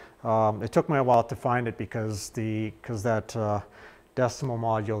 It took me a while to find it because that decimal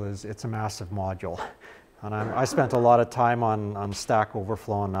module it's a massive module. And I spent a lot of time on Stack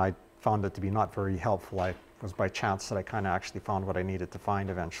Overflow, and I found it to be not very helpful. It was by chance that I kind of actually found what I needed to find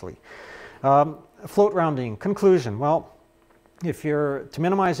eventually. Float rounding, conclusion. Well, to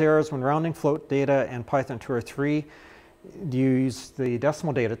minimize errors when rounding float data in Python 2 or 3, use the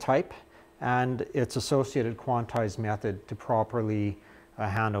decimal data type and its associated quantize method to properly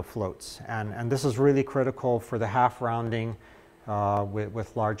handle floats. And this is really critical for the half rounding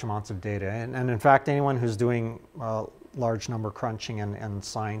with large amounts of data. And in fact, anyone who's doing large number crunching and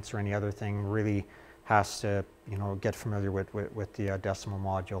science or any other thing really has to, you know, get familiar with the decimal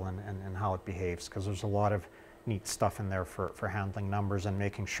module and how it behaves, because there's a lot of neat stuff in there for handling numbers and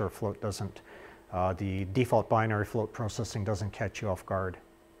making sure float doesn't, the default binary float processing doesn't catch you off guard.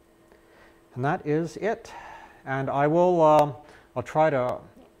 And that is it. and I will, I'll try to,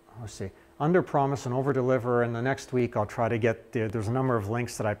 let's see, under promise and over deliver, and the next week I'll try to get, there's a number of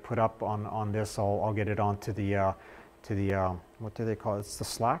links that I put up on this. I'll get it onto the, what do they call it? It's the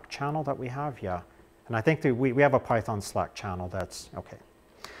Slack channel that we have, yeah. And I think that we have a Python Slack channel. That's okay.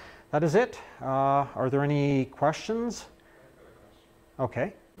 That is it. Are there any questions?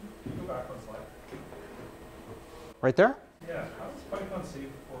 Okay. Can you go back on slide? Right there? Yeah. How does Python save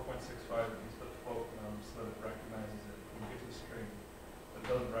 4.65 instead of float so that it recognizes it when you get to the string, but it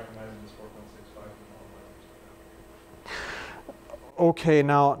doesn't recognize it as 4.65 in all languages? Okay.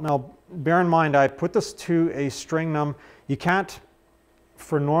 Now bear in mind I put this to a string num. You can't.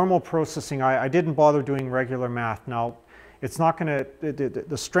 For normal processing, I didn't bother doing regular math. Now, it's not going to,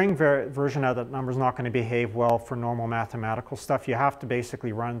 the string version of that number is not going to behave well for normal mathematical stuff. You have to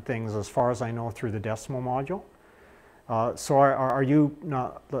basically run things, as far as I know, through the decimal module. So are you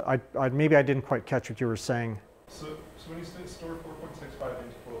not, maybe I didn't quite catch what you were saying. So when you store 4.65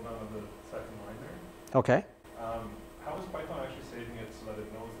 into float num of the second line there, okay. How is Python actually saving it so that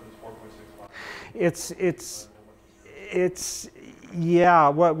it knows that it's 4.65? It's yeah,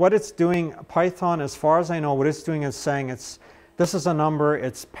 what it's doing, Python, as far as I know, what it's doing is saying this is a number,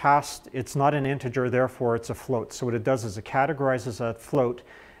 it's passed, it's not an integer, therefore it's a float. So what it does is it categorizes that float,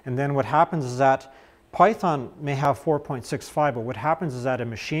 and then what happens is that Python may have 4.65, but what happens is at a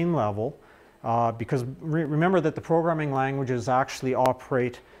machine level, because remember that the programming languages actually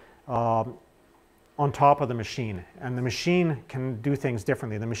operate on top of the machine, and the machine can do things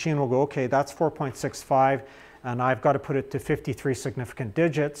differently. The machine will go, okay, that's 4.65, and I've got to put it to 53 significant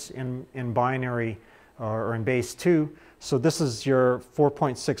digits in binary or in base 2. So this is your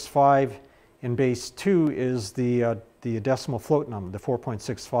 4.65 in base 2 is the decimal float number, the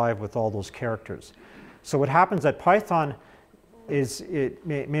 4.65 with all those characters. So what happens at Python is it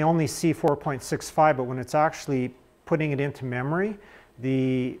may only see 4.65, but when it's actually putting it into memory,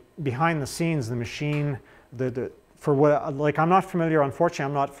 behind the scenes, the machine, for what, like, I'm not familiar, unfortunately,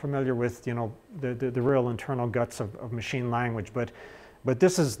 I'm not familiar with, you know, the real internal guts of machine language, but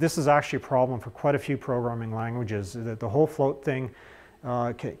this is actually a problem for quite a few programming languages. The whole float thing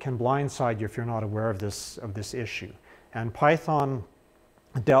can blindside you if you're not aware of this issue. And Python,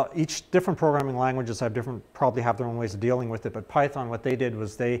 each different programming languages probably have their own ways of dealing with it, but Python, what they did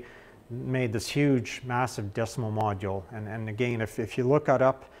was they made this huge, massive decimal module. And again, if you look that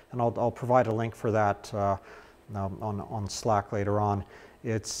up, and I'll provide a link for that on Slack later on,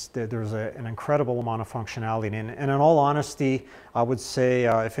 there's an incredible amount of functionality. And in all honesty, I would say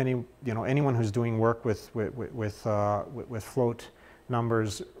if anyone who's doing work with float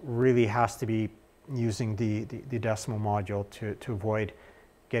numbers really has to be using the decimal module to avoid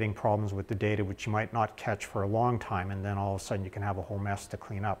getting problems with the data, which you might not catch for a long time, and then all of a sudden you can have a whole mess to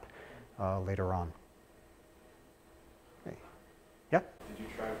clean up later on. Okay. Yeah? Did you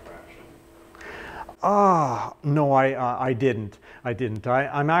try fraction? No, I didn't. I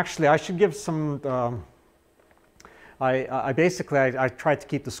should give some, I tried to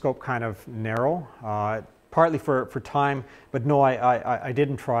keep the scope kind of narrow, partly for time, but no, I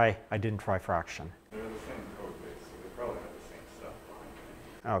didn't try fraction. They're the same code base, so they probably have the same stuff behind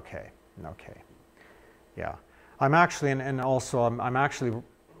it. Okay. Yeah. I'm actually, and also I'm actually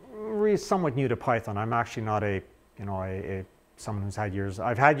somewhat new to Python. I'm actually not someone who's had years.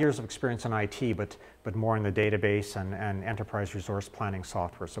 I've had years of experience in IT, but more in the database and enterprise resource planning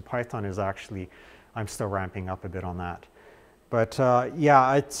software. So Python is actually, I'm still ramping up a bit on that. But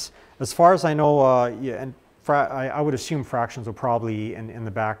yeah, it's, as far as I know, yeah, and I would assume fractions will probably in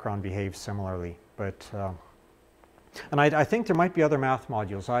the background behave similarly. But and I think there might be other math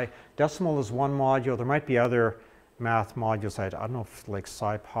modules. Decimal is one module. There might be other math modules. I don't know if like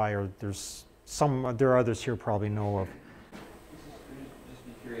SciPy or there are others here probably know of. Just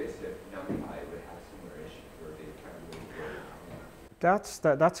be curious if NumPy would have similar issues, or they kind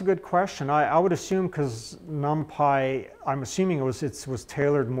of That's a good question. I would assume, because NumPy, I'm assuming it was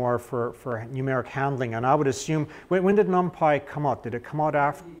tailored more for numeric handling, and I would assume, when did NumPy come out? Did it come out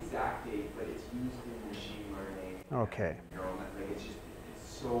after? the exact date, but it's used in machine learning. Okay. Neural net, like it's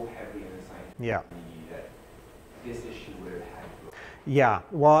so heavy in the scientific Yeah. community that this issue would have had to. Yeah.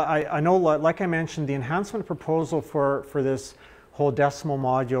 Well, I know, like I mentioned, the enhancement proposal for this whole decimal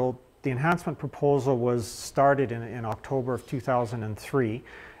module, the enhancement proposal was started in October of 2003,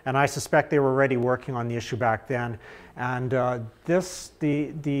 and I suspect they were already working on the issue back then. And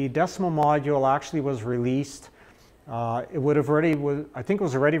the decimal module actually was released. It would have already, I think it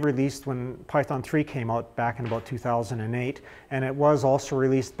was already released when Python 3 came out back in about 2008, and it was also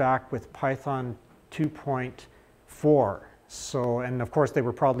released back with Python 2.4. So, and of course they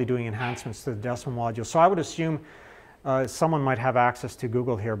were probably doing enhancements to the decimal module. So I would assume someone might have access to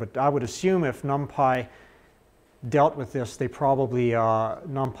Google here, but I would assume if NumPy dealt with this, they probably,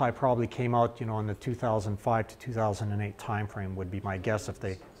 NumPy probably came out, you know, in the 2005 to 2008 timeframe would be my guess if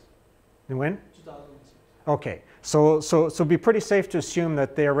they, when? 2006. Okay, so it'd be pretty safe to assume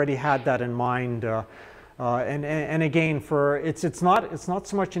that they already had that in mind. And again, it's not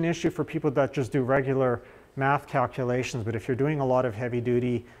so much an issue for people that just do regular math calculations, but if you're doing a lot of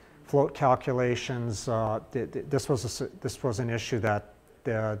heavy-duty float calculations, this was an issue that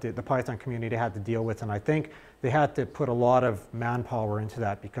the Python community had to deal with, and I think they had to put a lot of manpower into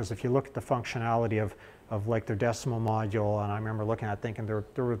that, because if you look at the functionality of like their decimal module, and I remember looking at it thinking there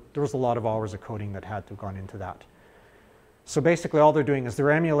was a lot of hours of coding that had to have gone into that. So basically all they're doing is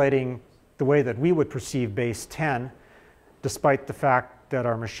they're emulating the way that we would perceive base 10, despite the fact that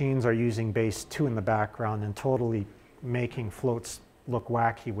our machines are using base 2 in the background and totally making floats look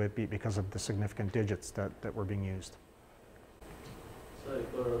wacky because of the significant digits that were being used. Sorry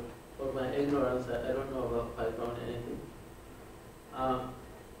for my ignorance, I don't know about Python or anything.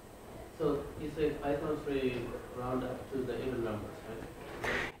 So you say Python 3 round up to the even numbers, right?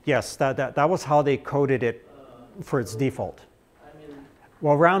 Yes, that was how they coded it for its default. I mean,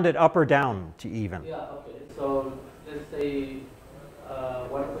 well, round it up or down to even. Yeah, okay. So let's say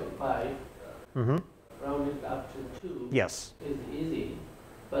 1.5, round it up to 2 yes. is easy.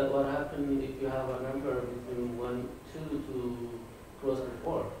 But what happens if you have a number between 1, 2 to close to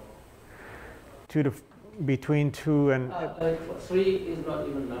 4? Between 2 and... like 3 is not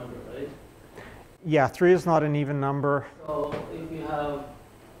even number, right? Yeah, 3 is not an even number. So if you have,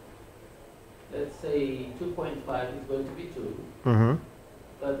 let's say 2.5 is going to be 2.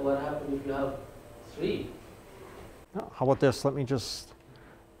 But what happens if you have 3? Oh, how about this? Let me just...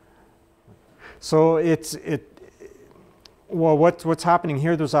 So well, what's happening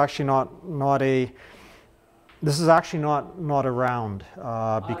here? There's actually not a. This is actually not a round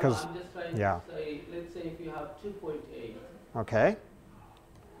because. I'm just trying yeah. to say, let's say if you have 2.8. Okay.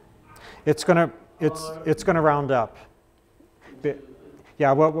 It's gonna round up.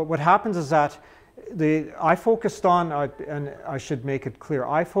 Yeah. What happens is that I focused on, and I should make it clear,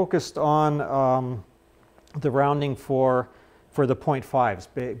 I focused on the rounding for the 0.5s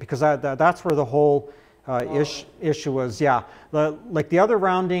because that's where the whole issue was. Yeah, like the other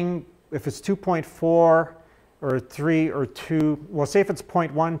rounding, if it's 2.4 or 3 or 2, well, say if it's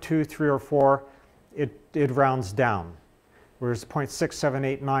 0.1, 2, 3, or 4, it rounds down. Whereas 0.6, 7,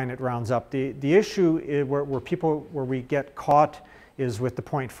 8, 9, it rounds up. The issue is where we get caught is with the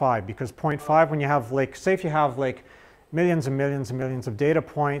 0.5, because 0.5, when you have like, say if you have like millions and millions and millions of data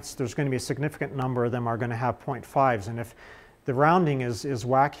points, there's going to be a significant number of them are going to have 0.5s, and if the rounding is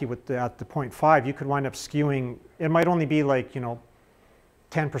wacky at the 0.5, you could wind up skewing. It might only be like,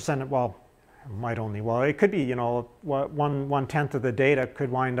 10%. Well, it might only. Well, it could be, 1/10 of the data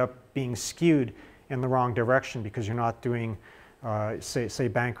could wind up being skewed in the wrong direction because you're not doing, say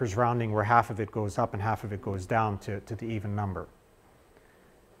bankers rounding where half of it goes up and half of it goes down to the even number.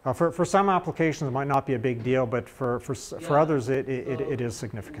 For some applications, it might not be a big deal, but for others, it is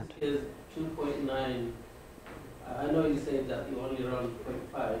significant. Is 2.9. I know you said that you only round 0.5,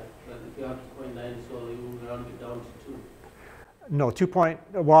 but if you have 2.9, so you round it down to 2. No,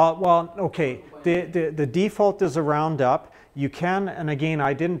 well, okay. The default is a round up. You can, and again,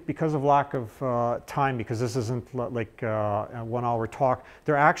 I didn't because of lack of time, because this isn't like a 1-hour talk.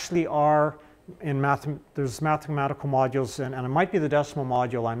 There actually are there's mathematical modules, and it might be the decimal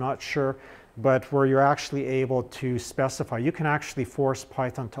module, I'm not sure, but where you're actually able to specify. You can actually force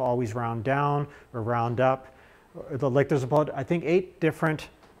Python to always round down or round up. Like there's about, I think, 8 different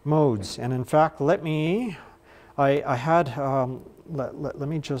modes, and in fact, let me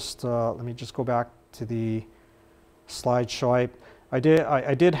just go back to the slideshow. I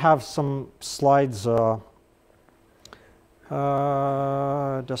did have some slides.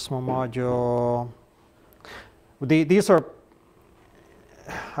 Decimal module. These are.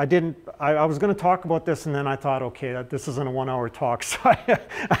 I was going to talk about this, and then I thought, okay, this isn't a 1-hour talk, so I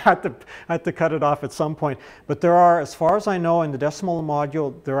had to cut it off at some point. But there are, as far as I know, in the decimal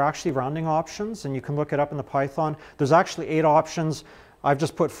module, there are actually rounding options, and you can look it up in the Python. There's actually 8 options. I've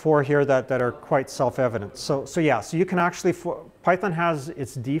just put 4 here that are quite self-evident. So yeah, so you can actually, Python has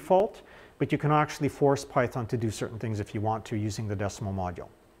its default, but you can actually force Python to do certain things if you want to using the decimal module.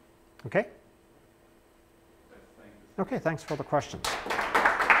 Okay? Okay, thanks for the questions.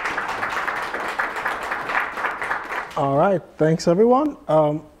 All right, thanks everyone.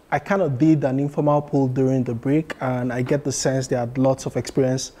 I kind of did an informal poll during the break, and I get the sense there are lots of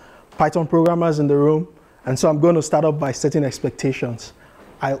experienced Python programmers in the room. And so I'm going to start off by setting expectations.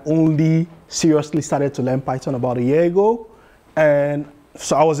 I only seriously started to learn Python about a year ago. And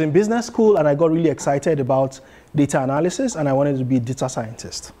so I was in business school and I got really excited about data analysis and I wanted to be a data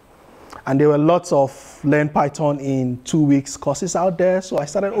scientist. And there were lots of Learn Python in 2 weeks courses out there. So I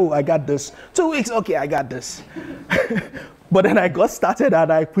started, oh, I got this. 2 weeks, okay, I got this. But then I got started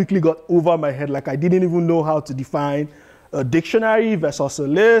and I quickly got over my head. Like I didn't even know how to define a dictionary versus a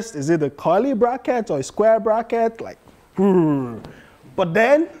list. Is it a curly bracket or a square bracket? Like, But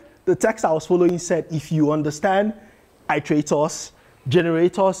then the text I was following said, if you understand iterators,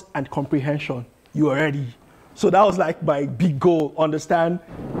 generators, and comprehension, you are ready. So that was like my big goal, understand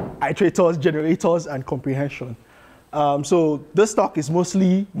iterators, generators, and comprehension. So this talk is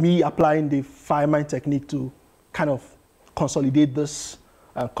mostly me applying the Feynman technique to kind of consolidate this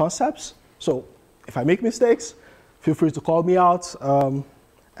concepts. So if I make mistakes, feel free to call me out.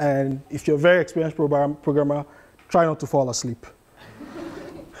 And if you're a very experienced programmer, try not to fall asleep.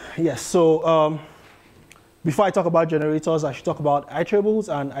 Yes, so before I talk about generators, I should talk about iterables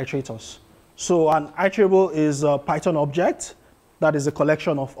and iterators. So an iterable is a Python object that is a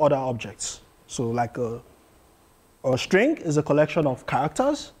collection of other objects. So like a string is a collection of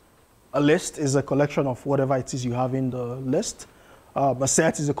characters. A list is a collection of whatever it is you have in the list. A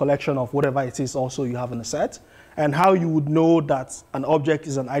set is a collection of whatever it is also you have in a set. And how you would know that an object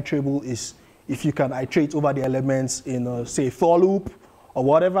is an iterable is if you can iterate over the elements in a, say, for loop or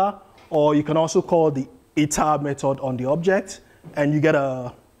whatever, or you can also call the iter method on the object, and you get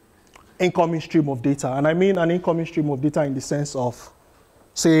a incoming stream of data. And I mean an incoming stream of data in the sense of,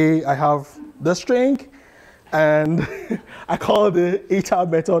 say, I have the string, and I call the iter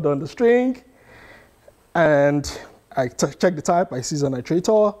method on the string, and I check the type, I see it's an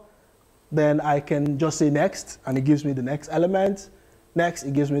iterator, then I can just say next, and it gives me the next element. Next,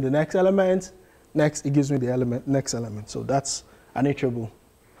 it gives me the next element. Next, it gives me the next element. So that's an iterable,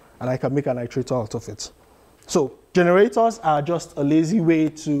 and I can make an iterator out of it. So generators are just a lazy way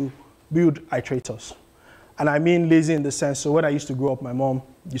to build iterators. And I mean lazy in the sense, so when I used to grow up, my mom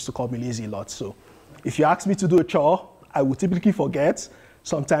used to call me lazy a lot. So if you ask me to do a chore, I would typically forget,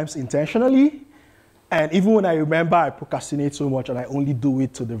 sometimes intentionally. And even when I remember, I procrastinate so much and I only do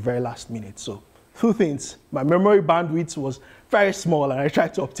it to the very last minute. So 2 things. My memory bandwidth was very small and I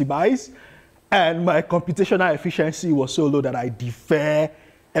tried to optimize. And my computational efficiency was so low that I defer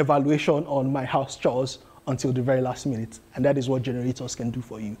evaluation on my house chores until the very last minute. And that is what generators can do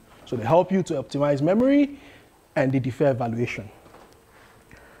for you. So they help you to optimize memory and they defer evaluation.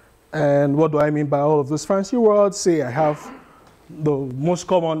 And what do I mean by all of those fancy words? Say I have the most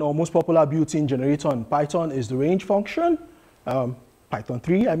common or most popular built-in generator in Python is the range function, Python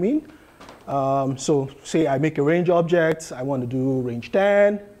 3, I mean. So say I make a range object, I want to do range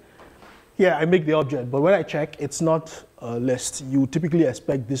 10. Yeah, I make the object, but when I check, it's not a list. You typically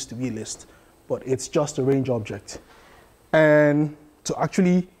expect this to be a list, but it's just a range object. And to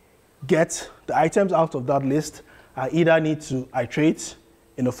actually get the items out of that list, I either need to iterate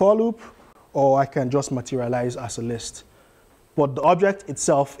in a for loop, or I can just materialize as a list. But the object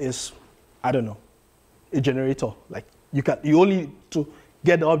itself is, I don't know, a generator. Like you only, to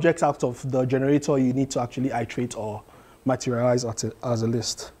get the objects out of the generator, you need to actually iterate or materialize as a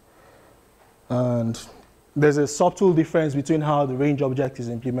list. And there's a subtle difference between how the range object is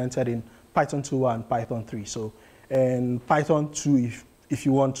implemented in Python 2 and Python 3. So in Python 2, if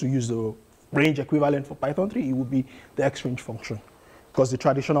you want to use the range equivalent for Python 3, it would be the xrange function, because the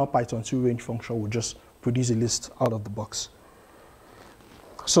traditional Python 2 range function would just produce a list out of the box.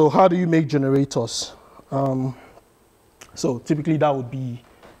 So how do you make generators? So typically that would be,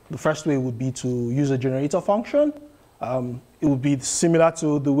 the first way would be to use a generator function. It would be similar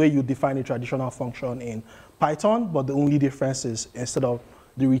to the way you define a traditional function in Python, but the only difference is instead of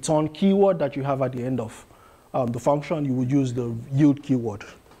the return keyword that you have at the end of the function, you would use the yield keyword.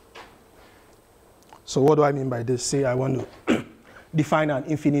 So what do I mean by this? Say I want to define an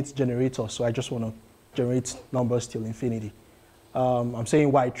infinite generator, so I just want to generate numbers till infinity. I'm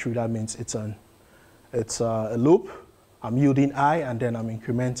saying while true, that means it's a loop. I'm yielding I, and then I'm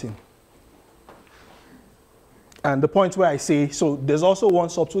incrementing. And the point where I say, so there's also one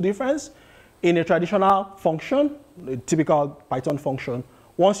subtle difference. In a traditional function, a typical Python function,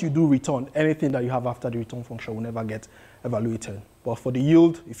 once you do return, anything that you have after the return function will never get evaluated. But for the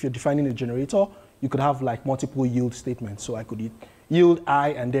yield, if you're defining a generator, you could have like multiple yield statements. So I could yield I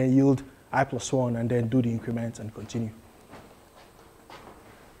and then yield I plus 1 and then do the increment and continue.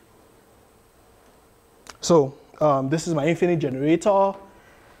 So this is my infinite generator.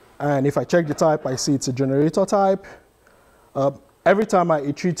 And if I check the type, I see it's a generator type. Every time I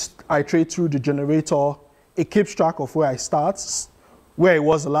iterate through the generator, it keeps track of where I start, where it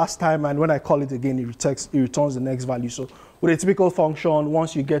was the last time, and when I call it again, it returns the next value. So with a typical function,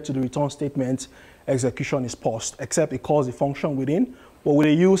 once you get to the return statement, execution is paused, except it calls the function within. But with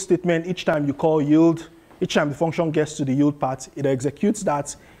a yield statement, each time you call yield, each time the function gets to the yield part, it executes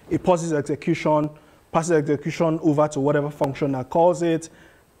that, it pauses execution, passes execution over to whatever function that calls it,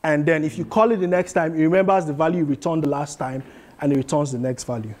 and then if you call it the next time, it remembers the value you returned the last time, and it returns the next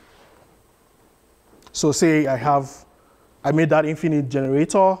value. So say I made that infinite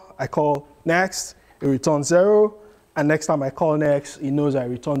generator, I call next, it returns 0, and next time I call next, it knows I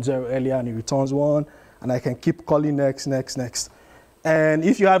returned 0 earlier and it returns 1, and I can keep calling next, next, next. And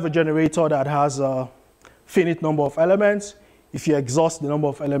if you have a generator that has a finite number of elements, if you exhaust the number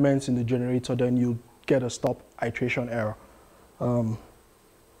of elements in the generator, then you get a stop iteration error.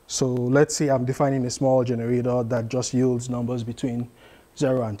 So let's say I'm defining a small generator that just yields numbers between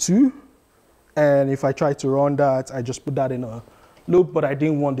 0 and 2. And if I try to run that, I just put that in a loop, but I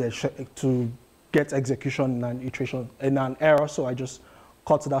didn't want to get execution in an iteration, in an error, so I just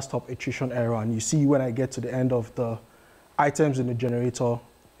cut that stop iteration error. And you see when I get to the end of the items in the generator,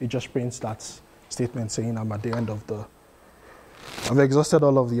 it just prints that statement saying I'm at the end of I've exhausted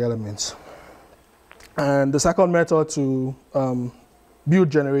all of the elements. And the second method to build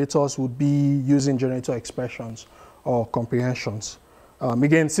generators would be using generator expressions or comprehensions.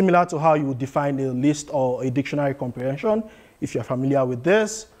 Again, similar to how you would define a list or a dictionary comprehension, if you're familiar with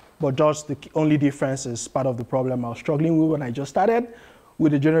this, but just the only difference is part of the problem I was struggling with when I just started.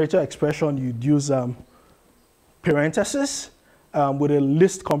 With a generator expression, you'd use parentheses. With a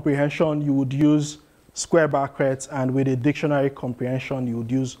list comprehension, you would use square brackets, and with a dictionary comprehension, you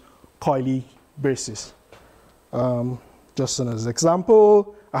would use curly braces. Just as an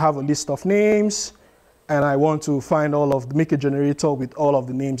example, I have a list of names, and I want to find make a generator with all of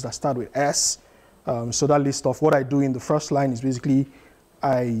the names that start with S. So that list of what I do in the first line is basically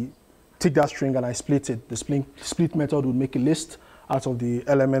I take that string and I split it. The split method would make a list out of the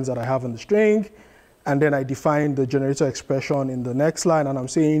elements that I have in the string. And then I define the generator expression in the next line, and I'm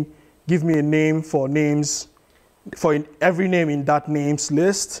saying, give me a name for every name in that names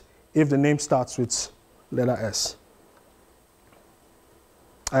list if the name starts with letter S.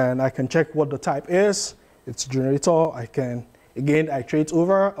 And I can check what the type is. It's generator. I can, again, iterate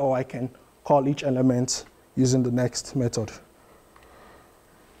over, or I can call each element using the next method.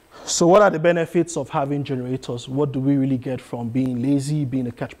 So what are the benefits of having generators? What do we really get from being lazy, being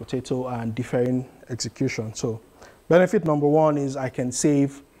a couch potato, and deferring execution? So benefit number one is I can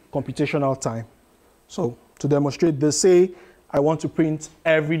save computational time. So to demonstrate this, say I want to print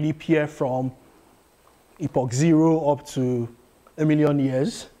every leap year from epoch 0 up to 1 million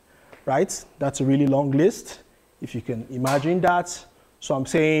years, right? That's a really long list, if you can imagine that. So I'm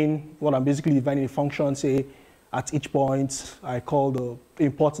saying, what I'm basically defining a function, say, at each point, I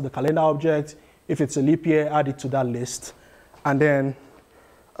import the calendar object. If it's a leap year, add it to that list. And then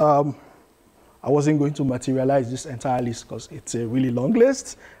I wasn't going to materialize this entire list because it's a really long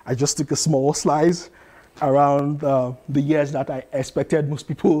list. I just took a small slice around the years that I expected most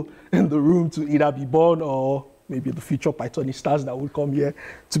people in the room to either be born, or maybe the future Pythonistas that will come here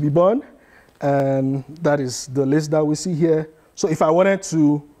to be born. And that is the list that we see here. So if I wanted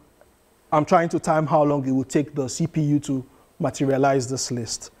to, I'm trying to time how long it would take the CPU to materialize this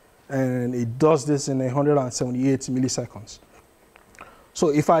list. And it does this in 178 milliseconds. So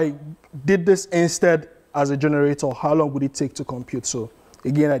if I did this instead as a generator, how long would it take to compute? So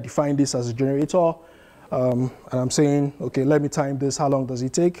again, I define this as a generator. And I'm saying, okay, let me time this. How long does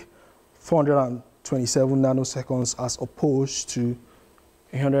it take? 427 nanoseconds as opposed to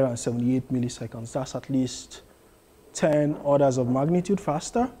 178 milliseconds. That's at least 10 orders of magnitude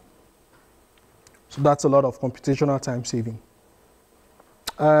faster. So that's a lot of computational time saving.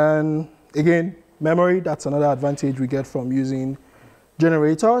 And again, memory, that's another advantage we get from using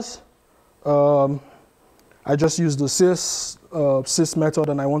generators. I just use the sys method,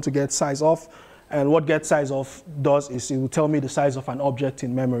 and I want to get size of. And what get size of does is it will tell me the size of an object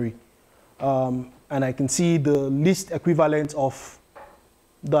in memory. And I can see the least equivalent of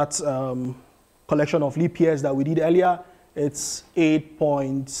that collection of leap years that we did earlier. It's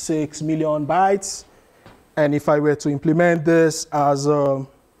 8.6 million bytes. And if I were to implement this as a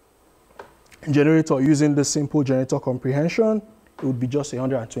generator using the simple generator comprehension, it would be just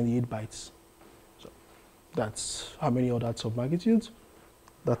 128 bytes. So that's how many orders of magnitude?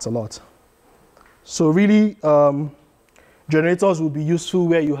 That's a lot. So really, generators would be useful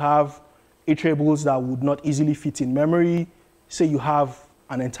where you have iterables that would not easily fit in memory. Say you have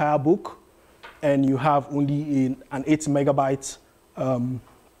an entire book, and you have only an 8 megabyte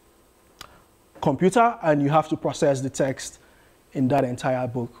computer, and you have to process the text in that entire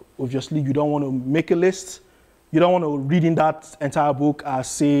book. Obviously, you don't want to make a list. You don't want to read in that entire book as,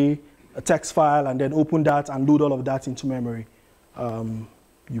 say, a text file and then open that and load all of that into memory.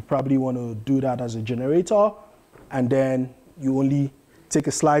 You probably want to do that as a generator, and then you only take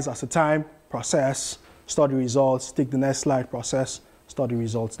a slice at a time, process, store the results, take the next slide, process, store the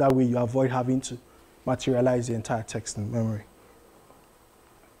results. That way you avoid having to materialize the entire text in memory.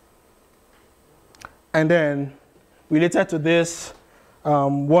 And then, related to this,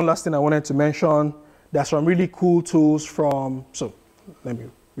 one last thing I wanted to mention, there's some really cool tools from, so let me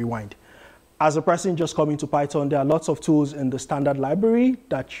rewind. As a person just coming to Python, there are lots of tools in the standard library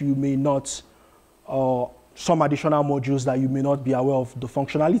that you may not, or some additional modules that you may not be aware of the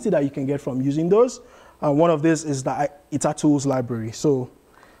functionality that you can get from using those. And one of these is the itatools library. So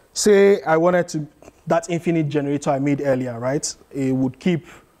say I wanted to, that infinite generator I made earlier, right? It would keep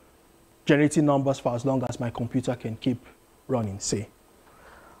generating numbers for as long as my computer can keep running, say.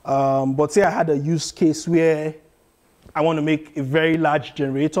 But say I had a use case where I want to make a very large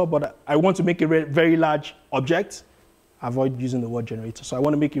generator, but I want to make a very large object. Avoid using the word generator. So I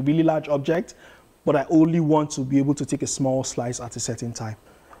want to make a really large object, but I only want to be able to take a small slice at a certain time.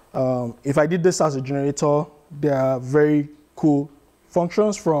 If I did this as a generator, there are very cool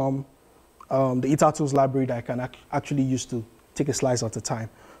functions from the itatools library that I can actually use to take a slice at a time.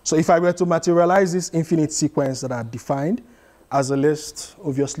 So if I were to materialize this infinite sequence that I defined as a list,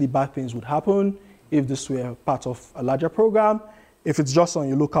 obviously bad things would happen if this were part of a larger program. If it's just on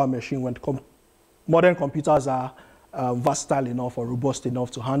your local machine, when modern computers are versatile enough or robust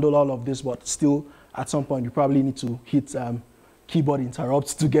enough to handle all of this, but still at some point you probably need to hit keyboard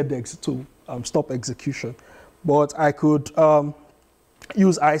interrupts to get the stop execution. But I could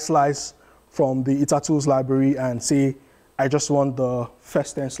use iSlice from the itatools library and say, I just want the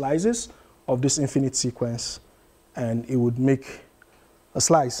first 10 slices of this infinite sequence, and it would make a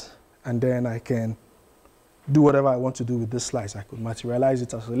slice. And then I can do whatever I want to do with this slice. I could materialize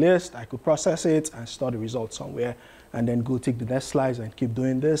it as a list, I could process it and store the result somewhere, and then go take the next slice and keep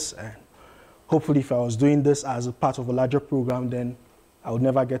doing this. And hopefully if I was doing this as a part of a larger program, then I would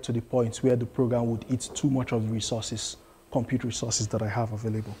never get to the point where the program would eat too much of the resources, compute resources that I have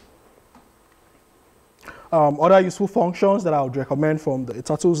available. Other useful functions that I would recommend from the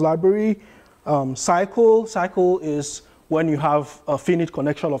itatools library, cycle. Cycle is when you have a finite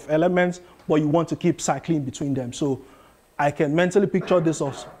connection of elements, but you want to keep cycling between them. So I can mentally picture this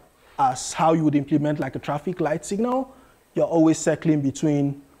as how you would implement like a traffic light signal. You're always cycling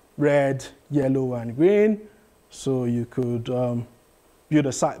between red, yellow, and green. So you could build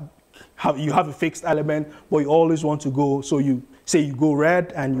you have a fixed element, but you always want to go, so you say you go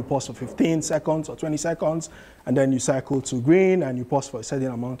red and you pause for 15 seconds or 20 seconds, and then you cycle to green and you pause for a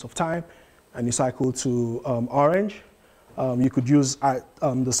certain amount of time, and you cycle to orange. You could use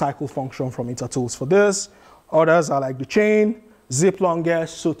the cycle function from itatools for this. Others are like the chain, zip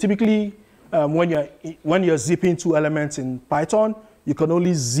longest. So typically, when you're zipping two elements in Python, you can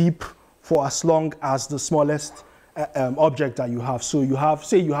only zip for as long as the smallest object that you have. So you have,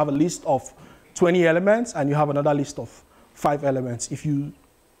 say you have a list of 20 elements and you have another list of 5 elements. If you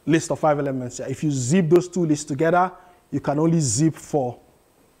list of 5 elements, if you zip those two lists together, you can only zip for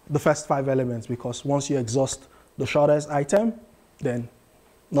the first 5 elements, because once you exhaust the shortest item, then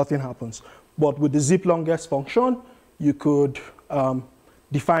nothing happens. But with the zip longest function, you could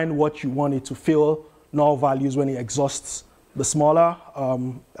define what you want it to fill, null values when it exhausts the smaller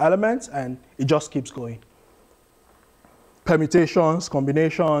elements, and it just keeps going. Permutations,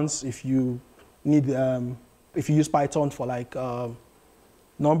 combinations, if you need, if you use Python for like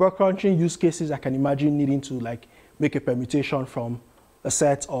number crunching use cases, I can imagine needing to like make a permutation from a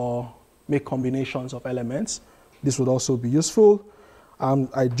set or make combinations of elements. This would also be useful.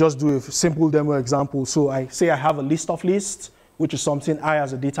 I just do a simple demo example. So I say I have a list of lists, which is something I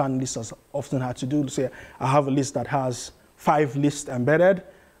as a data analyst has often had to do. Say I have a list that has 5 lists embedded,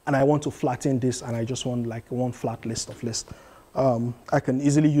 and I want to flatten this, and I just want like one flat list of lists. I can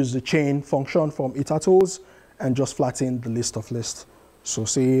easily use the chain function from itatools and just flatten the list of lists. So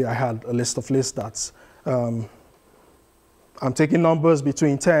say I had a list of lists that's, I'm taking numbers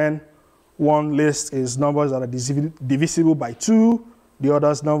between 10. One list is numbers that are divisible by 2. The other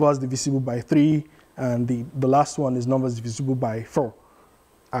is numbers divisible by 3. And the last one is numbers divisible by 4.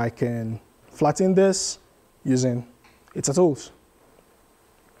 I can flatten this using itatools.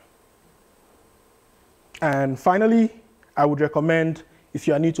 And finally, I would recommend, if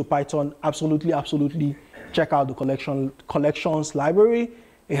you are new to Python, absolutely check out the collections library.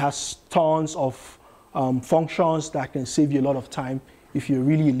 It has tons of functions that can save you a lot of time if you're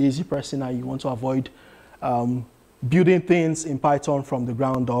really a lazy person and you want to avoid building things in Python from the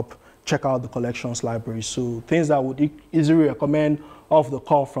ground up, check out the collections library. So things that I would easily recommend off the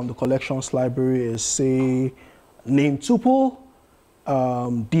cuff from the collections library is, say, name tuple,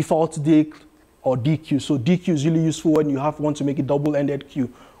 default dict, or DQ. So DQ is really useful when you want to make a double-ended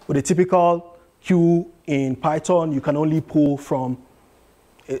queue. With a typical queue in Python, you can only pull from,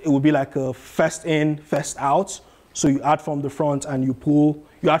 it would be like a first in, first out. So you add from the front and you pull,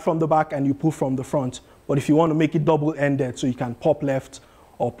 you add from the back and you pull from the front. But if you want to make it double-ended, so you can pop left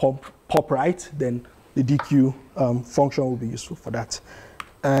or pop right, then the DQ function will be useful for that.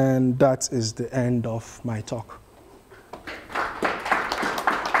 And that is the end of my talk.